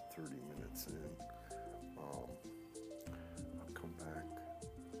 30 minutes in. I'll come back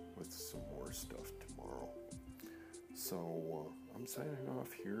with some more stuff tomorrow. So I'm signing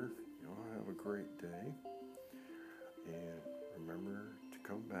off here. Y'all have a great day. And remember to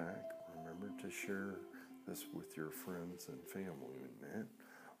come back. Remember to share this with your friends and family and that.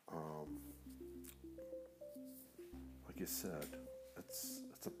 Like I said, it's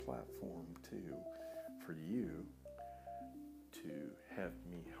a platform too for you to have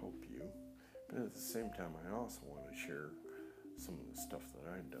me help you, but at the same time I also want to share some of the stuff that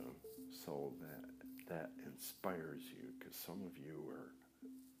I've done so that inspires you, because some of you are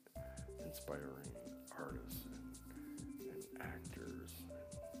inspiring artists and actors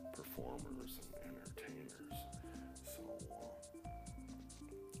and performers and entertainers. So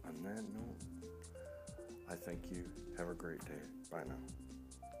on that note, I thank you. Have a great day. Bye now.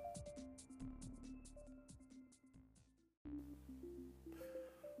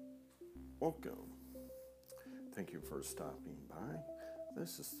 Welcome. Thank you for stopping by.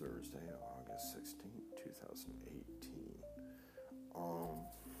 This is Thursday, August 16th, 2018. I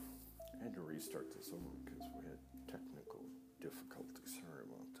had to restart this over because we had technical difficulties. Sorry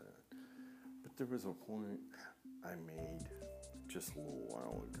about that. But there was a point I made just a little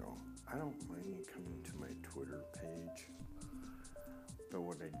while ago. I don't mind you coming to my Twitter page, but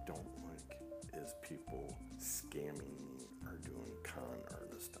what I don't like is people scamming me or doing con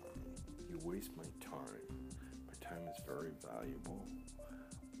artist on me. You waste my time. My time is very valuable.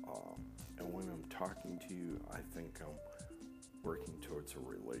 And when I'm talking to you, I think I'm working towards a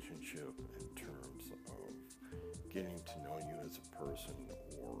relationship in terms of getting to know you as a person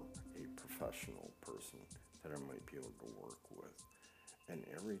or a professional person that I might be able to work with. And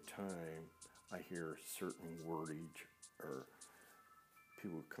every time I hear certain wordage or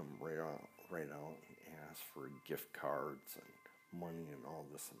people come right out and ask for gift cards and money and all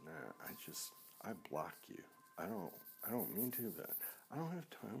this and that, I block you. I don't mean to do that. I don't have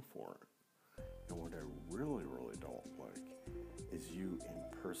time for it. And what I really, really don't like is you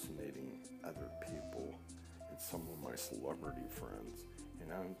impersonating other people and some of my celebrity friends.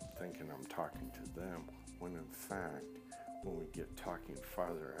 And I'm thinking I'm talking to them, when in fact, when we get talking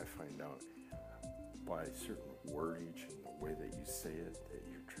farther, I find out by certain wordage and the way that you say it that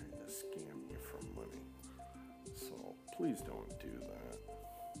you're trying to scam me for money. So please don't do that,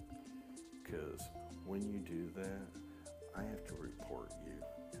 because when you do that, I have to report you,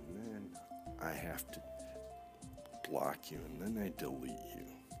 and then I have to block you, and then I delete you,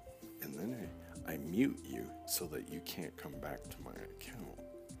 and then I mute you so that you can't come back to my account,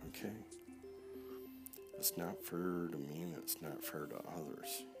 okay? It's not fair to me, and it's not fair to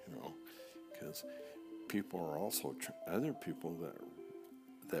others, because people are also, other people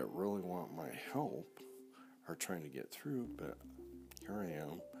that really want my help are trying to get through, but here I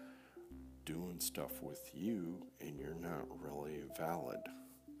am doing stuff with you, and you're not really valid,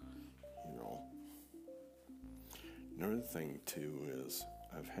 Another thing, too, is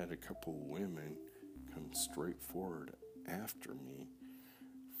I've had a couple women come straight forward after me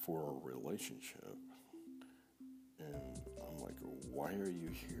for a relationship. And I'm like, why are you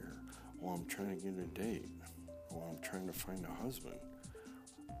here? Well, I'm trying to get a date. Well, I'm trying to find a husband.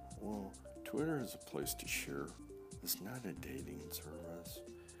 Well, Twitter is a place to share. It's not a dating service.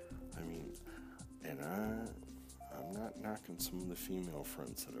 I mean, and I'm not knocking some of the female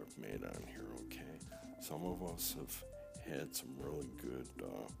friends that I've made on here, okay? Some of us have had some really good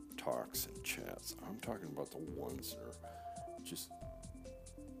talks and chats. I'm talking about the ones that are just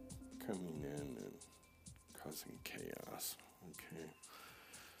coming in and causing chaos, okay?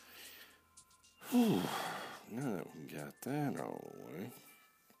 Whew, now that we got that out of the way.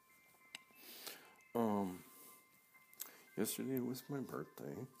 Yesterday was my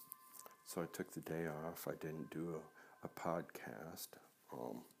birthday, so I took the day off. I didn't do a podcast.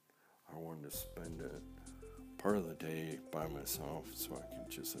 I wanted to spend part of the day by myself so I could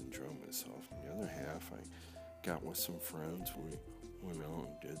just enjoy myself. And the other half, I got with some friends. We went out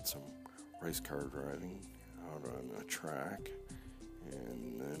and did some race car driving out on a track,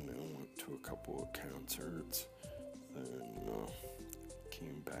 and then I went to a couple of concerts. Then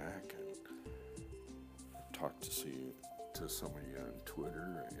came back and talked to some of you on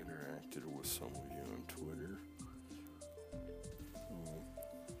Twitter, interacted with some of you on Twitter.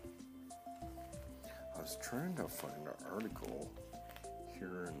 I was trying to find an article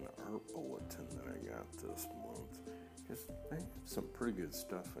here in the art bulletin that I got this month, because they have some pretty good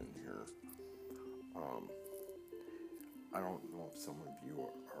stuff in here. I don't know if some of you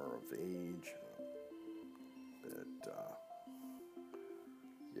are of age, but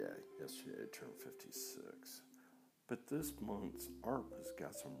yesterday I turned 56. But this month's art has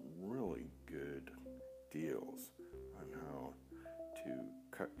got some really good deals on how to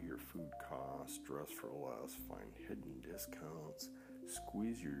cut your food costs, dress for less, find hidden discounts,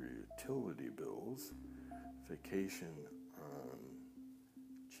 squeeze your utility bills, vacation on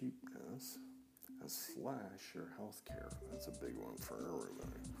cheapness, and slash your health care. That's a big one for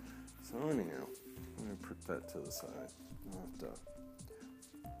everybody. So anyhow, I'm going to put that to the side.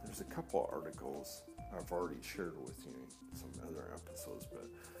 There's a couple articles I've already shared with you in some other episodes, but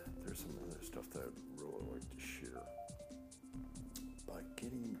there's some other stuff that I'd really like to share. But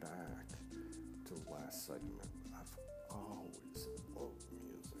getting back to the last segment, I've always loved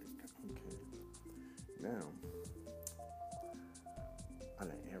music. Okay, now, on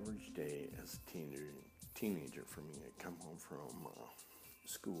an average day as a teenager for me, I come home from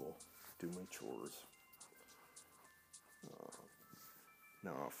school, do my chores.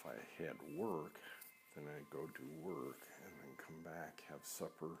 Now, if I had work, then I'd go do work and then come back, have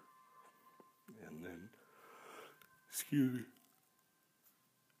supper, and then,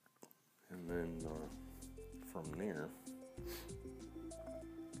 from there,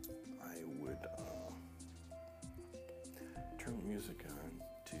 I would turn music on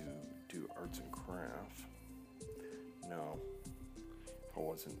to do arts and crafts. Now, if I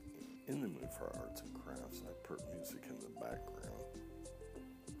wasn't in the mood for arts and crafts, I'd put music in the background.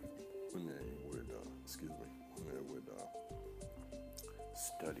 When I would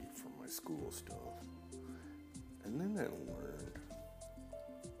study for my school stuff. And then I learned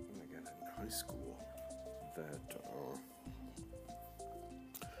when I got in high school that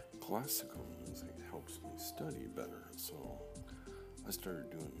classical music helps me study better. So I started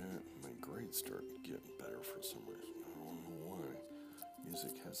doing that, and my grades started getting better for some reason. I don't know why.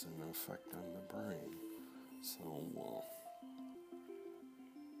 Music has an effect on the brain. So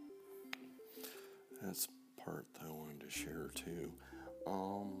that's part that I wanted to share too.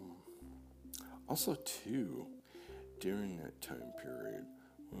 Also too, during that time period,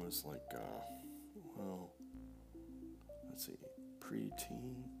 when it was like,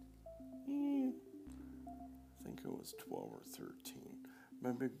 preteen? I think it was 12 or 13.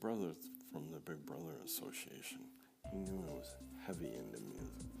 My big brother from the Big Brother Association, he knew I was heavy into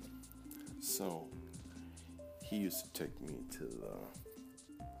music. So, he used to take me to the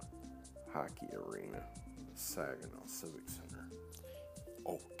hockey arena, the Saginaw Civic Center.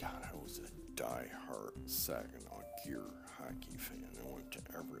 Oh God, I was a die-hard Saginaw Gear hockey fan. I went to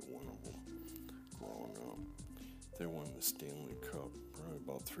every one of them growing up. They won the Stanley Cup probably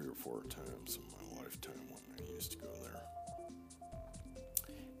about 3 or 4 times in my lifetime when I used to go there.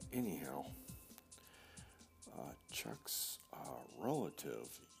 Anyhow, Chuck's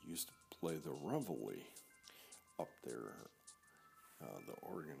relative used to play the reveille up there. The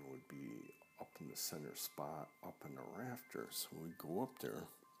organ would be up in the center spot, up in the rafters. So we'd go up there.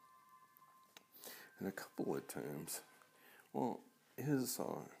 And a couple of times, his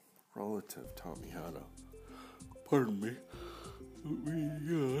relative taught me how to,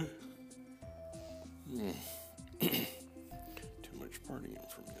 too much partying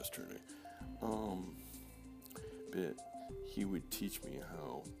from yesterday. But he would teach me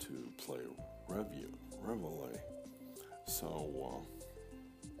how to play reveille. So,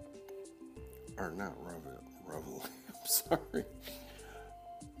 reveille, I'm sorry.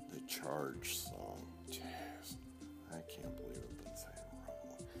 The Charge song. Jeez, I can't believe I've been saying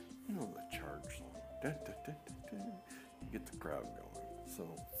reveille. You know the Charge song. Da, da, da, da, da. You get the crowd going. So,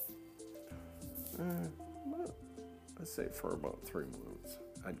 let's say for about 3 minutes,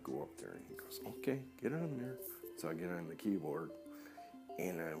 I'd go up there and he goes, okay, get on there. So I get on the keyboard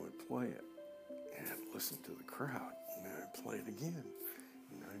and I would play it. and listen to the crowd, and then I'd play it again,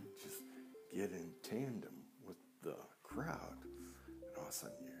 and I'd just get in tandem with the crowd, and all of a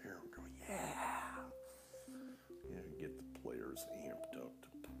sudden you hear them go, yeah! Get the players amped up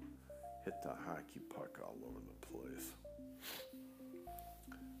to hit the hockey puck all over the place.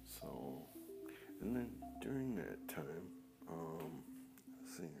 So, and then during that time,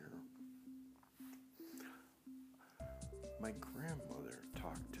 let's see here, my grandmother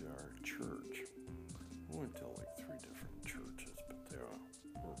talked to our church. We went to like 3 different churches, but they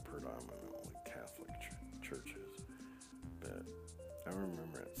were predominantly Catholic churches. But I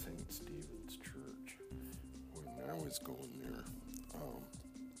remember at St. Stephen's Church, when I was going there,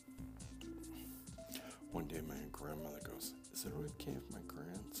 one day my grandmother goes, is it okay if my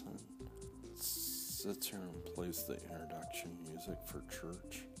grandson sits here and plays the introduction music for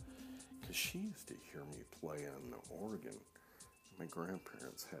church? Because she used to hear me play on the organ. My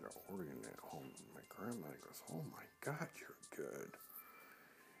grandparents had an organ at home. And my grandmother goes, oh my God, you're good.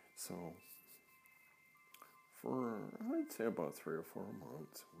 So for, I'd say about 3 or 4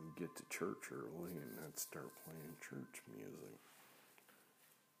 months, we'd get to church early and I'd start playing church music.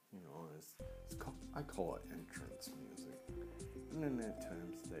 It's called, I call it entrance music. And then at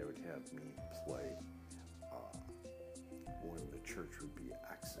times they would have me play when the church would be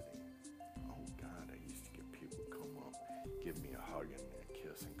exiting. Oh God, I used to get people come up, give me a hug and a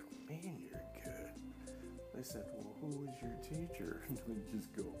kiss and go, man, you're good. I said, well, who was your teacher? And we'd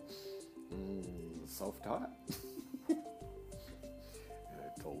just go, self-taught. And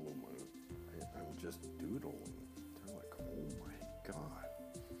I told them I'm just doodling. They're like, oh my God.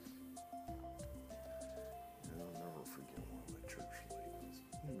 And I'll never forget one of the church ladies.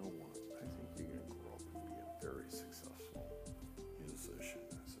 You know what? I think you're going to grow up and be a very successful musician.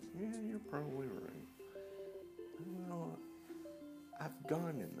 I said, yeah, you're probably right. Well, I've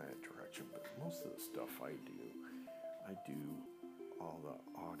gone in that direction, but most of the stuff I do all the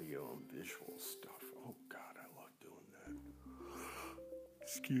audio and visual stuff. Oh God, I love doing that.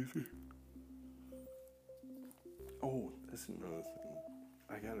 Excuse me. Oh, that's another thing.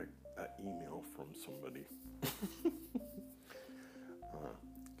 I got an email from somebody.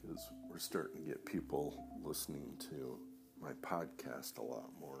 Because we're starting to get people listening to my podcast a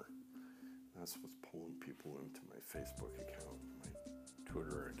lot more. That's what's pulling people into my Facebook account, my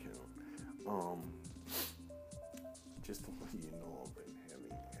Twitter account. Just to let you know, I've been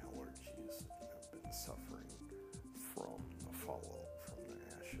having allergies and I've been suffering from the fallout from the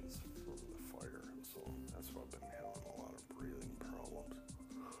ashes from the fire. So that's why I've been having a lot of breathing problems.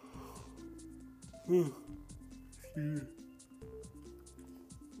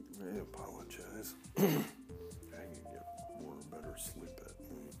 I apologize. I can get more better sleep at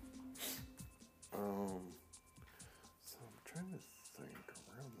night. So I'm trying to think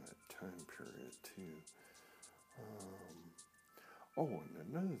around that time period too. And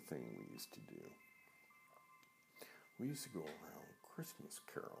another thing we used to do, we used to go around Christmas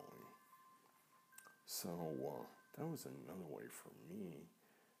caroling. So that was another way for me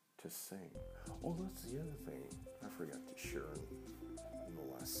to sing. Oh, that's the other thing I forgot to share in the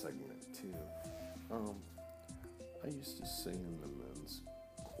last segment too. I used to sing in the men's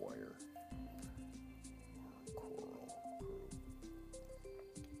choir or choral group.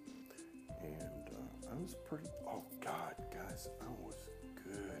 And I was pretty, oh God, guys, I was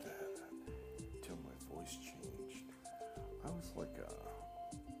good at it until my voice changed. I was like a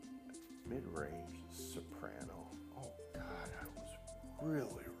mid-range soprano. Oh God, I was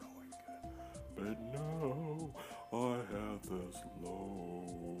really, really good. But now I have this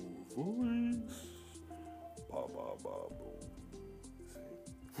low voice. Ba ba ba boom.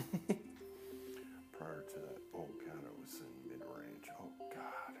 See? Prior to that, oh God, I was singing mid-range. Oh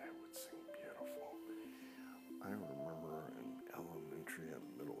God, I would sing beautiful. I remember in elementary and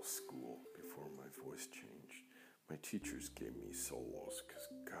middle school, before my voice changed, my teachers gave me solos because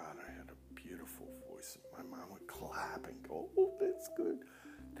God, I had a beautiful voice. My mom would clap and go, oh, that's good.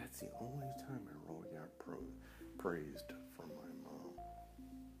 That's the only time I really got praised from my mom.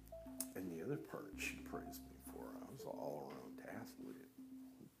 And the other part she praised me for, I was an all-around athlete.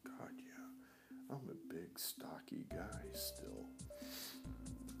 God, yeah. I'm a big, stocky guy still.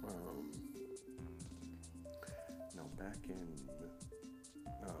 Now, back in,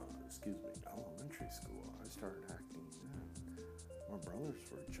 elementary school, I started acting then. My brothers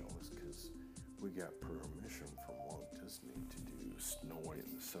were jealous because we got permission from Walt Disney to do Snow White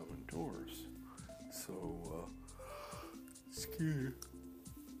and the Seven Dwarfs. So,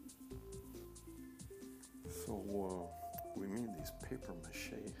 we made these paper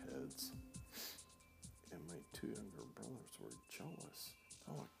mache heads, and my 2 younger brothers were jealous.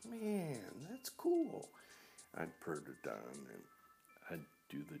 They're like, man, that's cool. I'd put it on and I'd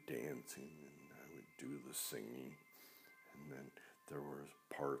do the dancing and I would do the singing. And then there was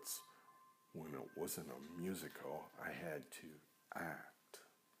parts when it wasn't a musical, I had to act.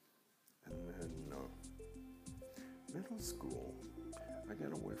 And then middle school, I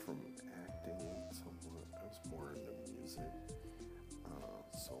got away from acting somewhat. I was more into music.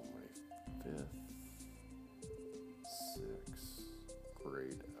 So my 5th, 6th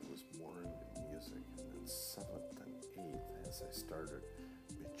grade, I was more into music. And then 7th and 8th, as I started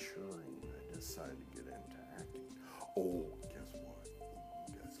maturing, I decided to get into acting. Oh, guess what?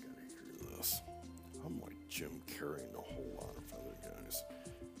 You guys gotta hear this. I'm like Jim Carrey and a whole lot of other guys.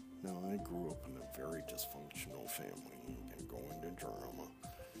 Now, I grew up in a very dysfunctional family and going to drama.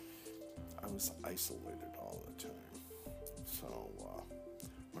 I was isolated all the time. So,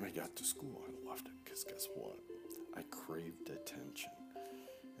 when I got to school, I loved it because guess what? I craved attention.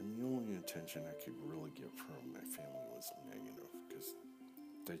 And the only attention I could really get from my family was negative because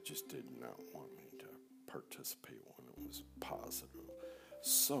they just did not want me to participate when it was positive.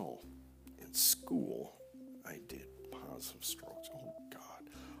 So, in school, I did positive strokes. Oh, God.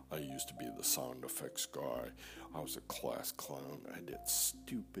 I used to be the sound effects guy. I was a class clown. I did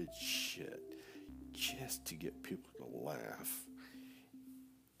stupid shit just to get people to laugh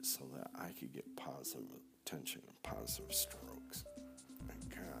so that I could get positive attention and positive strokes. And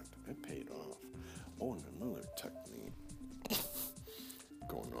God, it paid off. Oh, and another technique,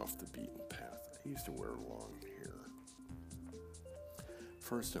 going off the beaten path, I used to wear long hair.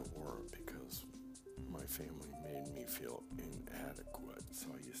 First it worked because my family made me feel inadequate, so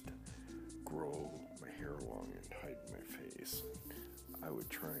I used to grow my hair long and hide my face. I would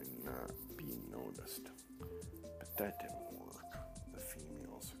try and not be noticed, but that didn't work. The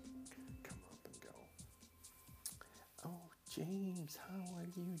females would come up and go, "Oh, James, how are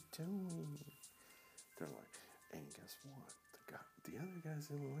you doing?" They're like, and guess what? The other guys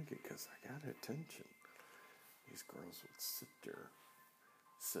didn't like it because I got attention. These girls would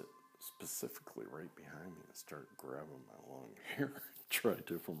sit specifically right behind me and start grabbing my long hair, try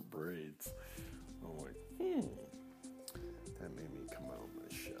different braids. I'm like, that made me come out of my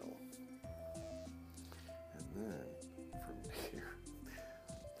shell. And then from there,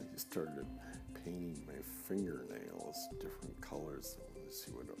 they started painting my fingernails different colors to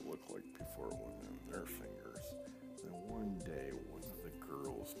see what it looked like before it went on their fingers. Then one day, one of the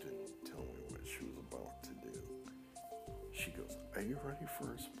girls didn't tell me what she was about to do. She goes, "Are you ready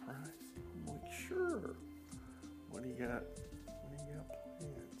for a surprise?" I'm like, "Sure. What do you got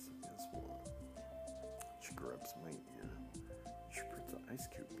planned?" So guess what? She grabs my ear. She puts an ice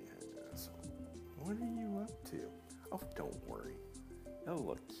cube behind it. So, "What are you up to?" "Oh, don't worry. It'll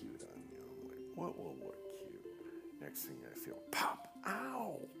look cute on you." I'm like, "What will look cute?" Next thing I feel, pop!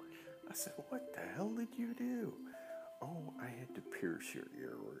 Ow! I said, "What the hell did you do?" "Oh, I had to pierce your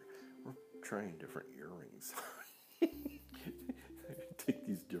ear. We're trying different earrings." Take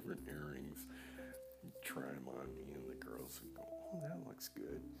these different earrings and try them on me, and the girls would go, "Oh, that looks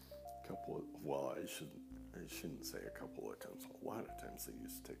good." I shouldn't say a couple of times. A lot of times they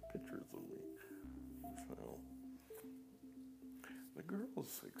used to take pictures of me. So the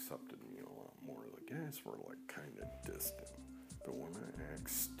girls accepted me a lot more. The guys were like kind of distant. But when I act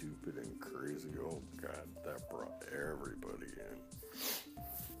stupid and crazy, oh God, that brought everybody in.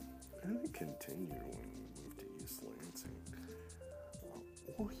 And it continued when we moved to East Lansing.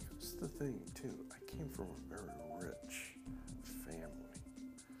 Well, here's the thing, too. I came from a very rich family.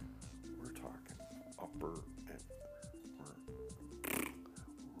 We're talking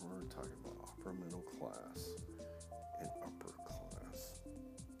we're talking about upper middle class and upper class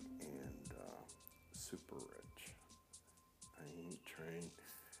and super rich. I ain't trying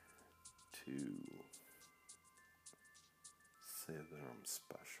to say that I'm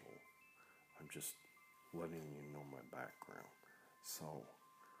special. I'm just letting you know my background. So,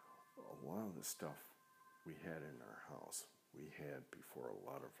 a lot of the stuff we had in our house, we had before a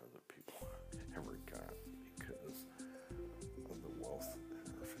lot of other people ever got because of the wealth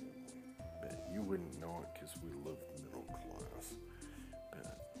in our family. But you wouldn't know it because we lived middle class. But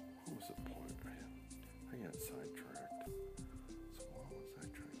what was the point? I got sidetracked. So what was I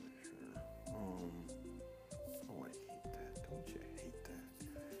trying to share? Oh, I hate that. Don't you hate that?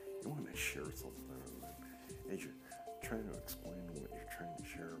 You want to share something and then as you're trying to explain what you're trying to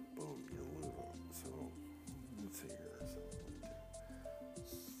share, boom, you lose it. So let's see here.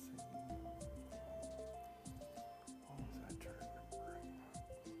 What was I trying to bring up?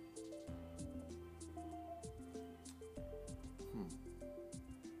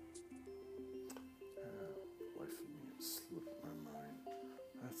 Life of me, it slipped my mind.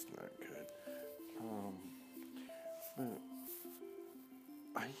 That's not good.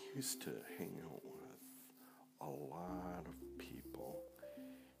 I used to hang out with a lot of people,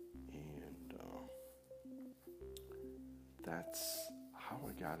 and that's how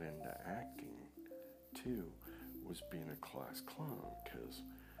I got into acting too, was being a class clown, because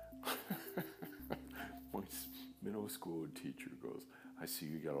my middle school teacher goes, I see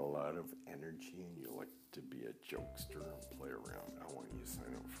you got a lot of energy and you like to be a jokester and play around. I want you to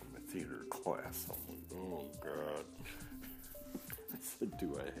sign up for my theater class. I'm like, oh God. I said,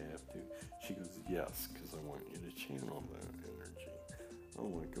 do I have to? She goes, yes, because I want you to channel that energy.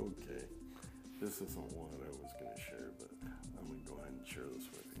 I'm like, okay. This isn't what I was going to share, but I'm going to go ahead and share this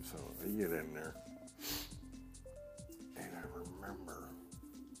with you. So I get in there, and I remember,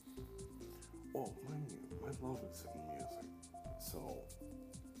 well, my love is in music. So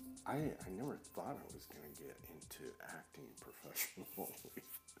I never thought I was going to get into acting professionally.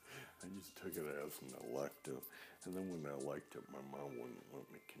 I just took it as an elective. And then when I liked it, my mom wouldn't let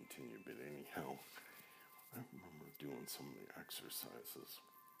me continue. But anyhow, I remember doing some of the exercises.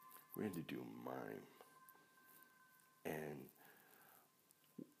 We had to do mime. And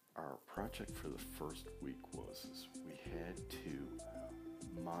our project for the first week was we had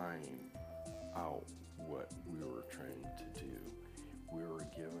to mime out what we were trying to do. We were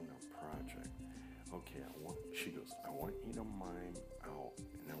given a project. Okay, she goes, I want you to mime out,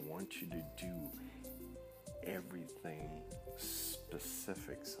 and I want you to do everything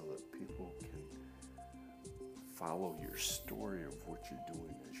specific so that people can follow your story of what you're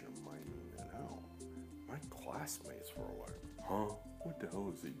doing as you're miming it out. My classmates were like, huh? What the hell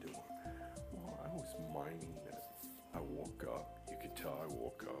is he doing? Well, I was miming it. I woke up. You could tell I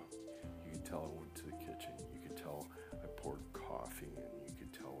woke up. You could tell I went to the kitchen. You could tell I poured coffee in. You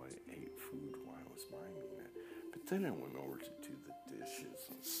could tell I ate food while I was miming it. But then I went over to do the dishes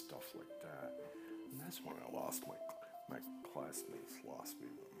and stuff like that. And that's when I lost my classmates lost me.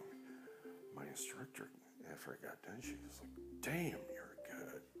 My instructor, after I got done, she was like, damn, you're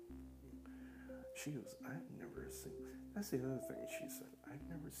good. She goes, I've never seen, that's the other thing she said, I've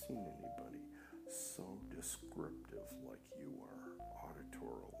never seen anybody so descriptive like you are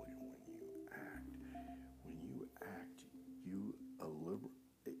auditorily when you act. When you act, you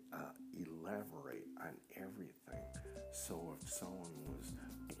elaborate on everything. So if someone was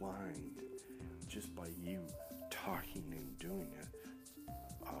blind, just by you talking and doing it,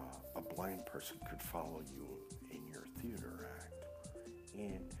 a blind person could follow you in your theater act.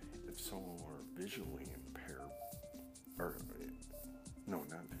 And if someone were visually impaired, or no,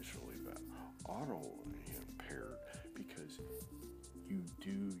 not visually, but audibly impaired, because you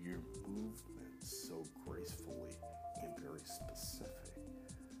do your movements so gracefully and very specific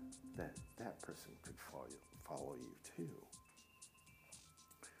that that person could follow you too.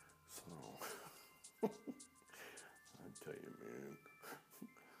 So, I tell you, man,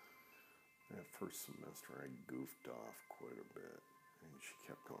 that first semester I goofed off quite a bit, and she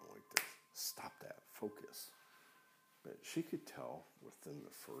kept going like this, stop that, focus. But she could tell within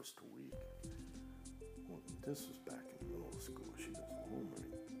the first week, well, this was back in middle school, she goes, oh my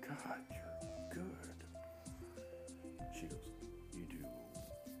God, you're good. She goes, you do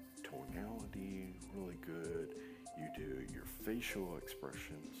tonality really good, you do your facial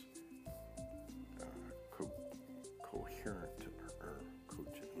expressions coherent, or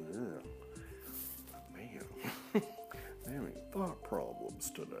cogent. Man, I'm having thought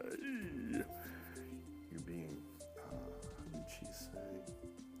problems today. You're being, how did she say?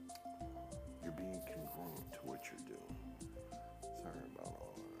 You're being congruent to what you're doing. Sorry about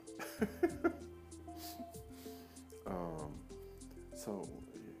all that. So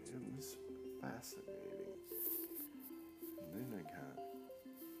it was fascinating. And then I got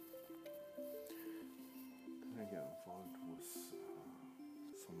involved with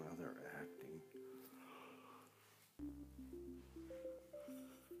some other acting.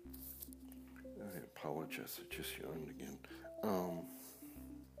 I apologize, I just yawned again.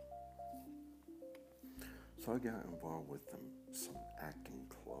 So I got involved with some acting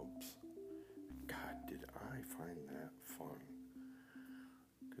clubs. God, did I find that fun.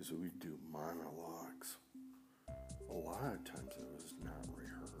 Because we do monologues. A lot of times it was not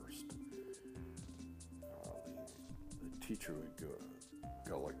rehearsed. The teacher would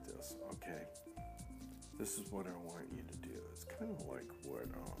go like this, okay, this is what I want you to do. It's kind of like what,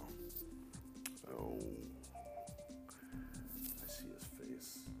 I see his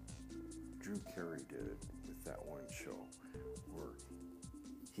face, Drew Carey did with that one show, where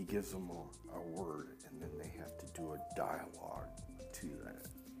he gives them a word and then they have to do a dialogue to that.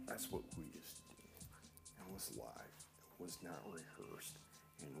 That's what we used to do. It was live. It was not rehearsed.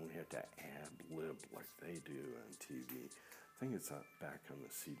 And we had to ad-lib like they do on TV. think it's back on the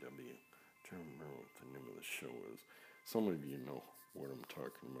CW. I'm trying to remember what the name of the show is. Some of you know what I'm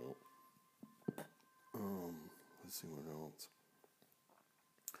talking about. Let's see what else.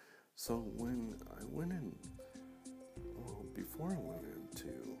 So when I went in, before I went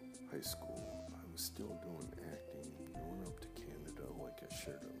into high school, I was still doing acting, going up to Canada like I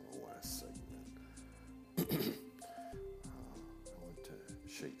shared in the last segment. I went to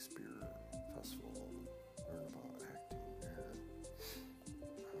Shakespeare Festival and learned about acting there.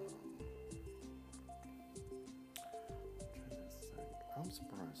 I'm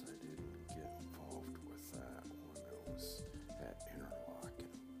surprised I didn't get involved with that when I was at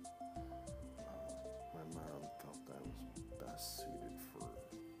Interlochen. My mom felt that was best suited for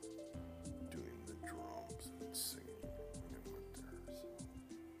doing the drums and singing when I went there, so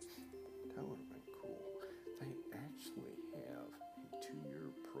that would have been cool. They actually have a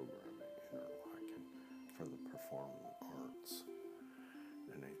 2-year program at Interlochen for the performing arts,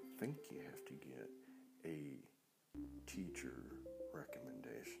 and I think you have to get a teacher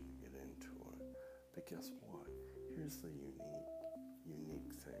recommendation to get into it. But guess what? Here's the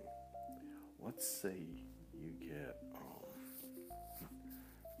unique thing. Let's say you get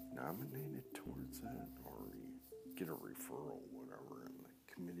nominated towards it, or you get a referral, whatever, and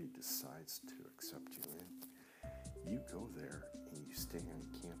the committee decides to accept you in. You go there and you stay on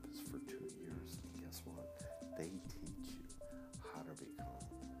campus for 2 years, and guess what? They teach you how to become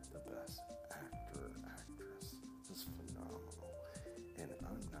the best actor or actress. It's phenomenal. And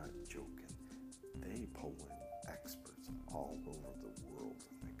I'm not joking. They pull in experts all over the world,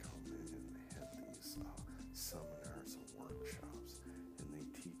 and they come in and they have these seminars and workshops, and they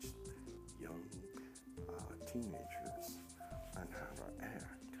teach young teenagers on how to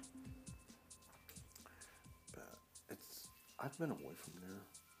act. But I've been away from there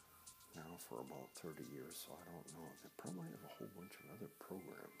now for about 30 years, so I don't know. They probably have a whole bunch of other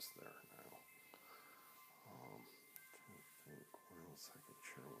programs there now. Trying to think what else I can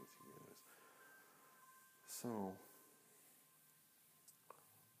share with you guys. So,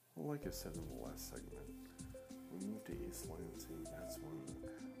 well, like I said in the last segment, we moved to East Lansing. That's when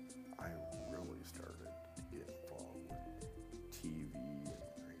I really started to get involved with TV and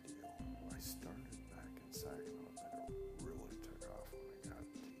radio. I started back in Saginaw, but it really took off when I got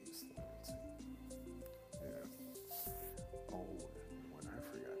to East Lansing. Yeah. Oh, and what I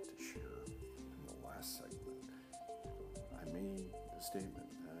forgot to share in the last segment, I made the statement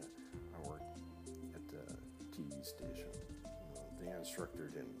that I worked at the TV station. The instructor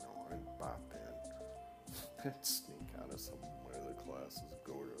didn't know. I'd bop in. I'd sneak out of some of my other classes,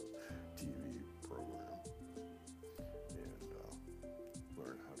 go to a TV program, and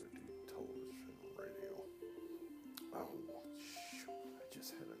learn how to do television and radio. Oh, shoot. I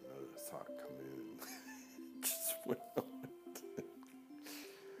just had another thought come in. Just went on.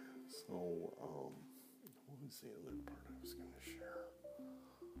 So, what was the other part I was going to share?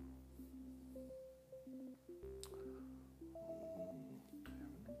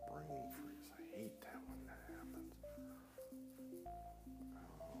 Brain freeze. I hate that when that happens.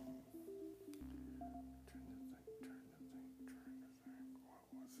 Trying to think. What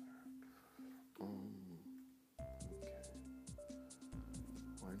was that? Okay.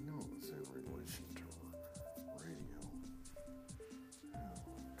 Well, I know it was in relation to radio.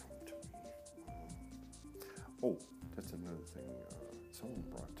 Come to me. Oh, that's another thing someone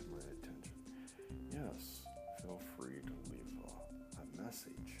brought to my attention. Yes, feel free to leave a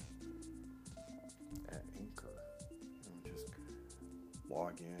message at Anchor. Just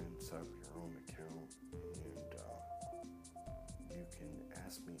log in, set up your own account, and you can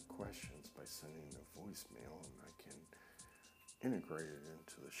ask me questions by sending a voicemail, and I can integrate it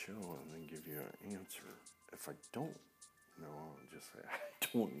into the show and then give you an answer. If I don't know, I'll just say I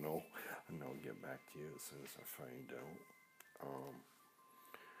don't know, and I'll get back to you as soon as I find out.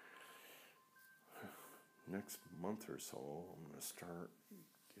 Next month or so, I'm going to start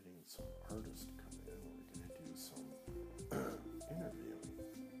getting some artists to come in. We're going to do some interviewing.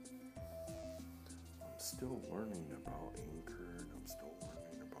 I'm still learning about Anchor, and I'm still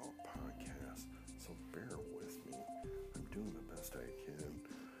learning about podcasts, so bear with me. I'm doing the best I can.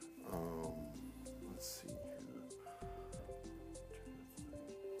 Let's see here.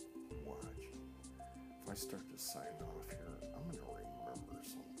 Watch. If I start to sign off here, I'm going to remember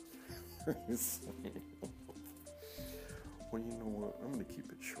something. Well, you know what? I'm going to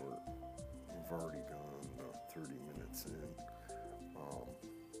keep it short. We've already gone 30 minutes in. I'll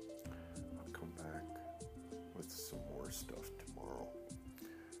come back with some more stuff tomorrow.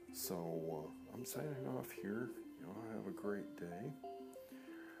 So I'm signing off here. Y'all have a great day.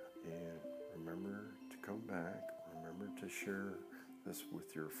 And remember to come back. Remember remember to share this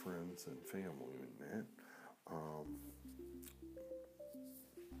with your friends and family and that.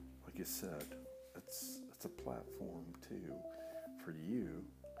 Like I said, it's a platform too for you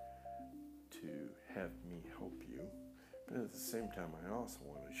to have me help you, but at the same time I also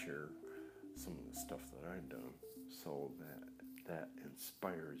want to share some of the stuff that I've done so that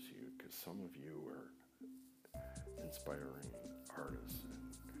inspires you, because some of you are inspiring artists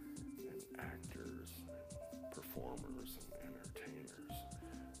and actors and performers and entertainers.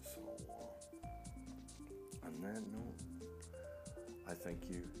 So on that note, I thank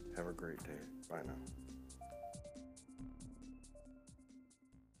you. Have a great day. Bye now.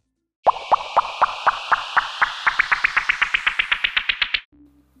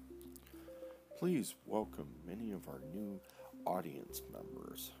 Please welcome many of our new audience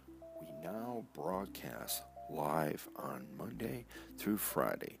members. We now broadcast live on Monday through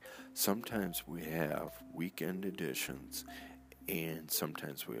Friday. Sometimes we have weekend editions and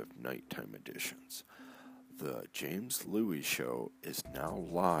sometimes we have nighttime editions. The James Louie Show is now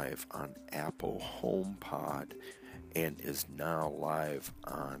live on Apple HomePod and is now live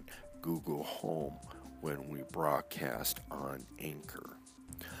on Google Home when we broadcast on Anchor.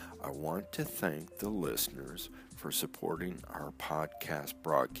 I want to thank the listeners for supporting our podcast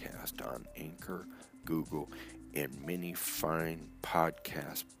broadcast on Anchor, Google, and many fine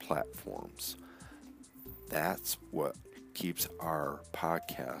podcast platforms. That's what keeps our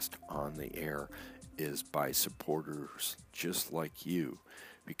podcast on the air, is by supporters just like you,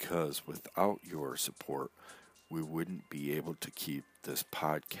 because without your support, we wouldn't be able to keep this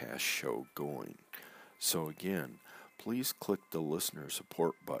podcast show going. So again, please click the listener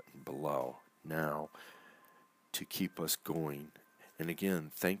support button below now to keep us going. And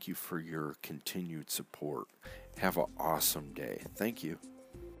again, thank you for your continued support. Have an awesome day. Thank you.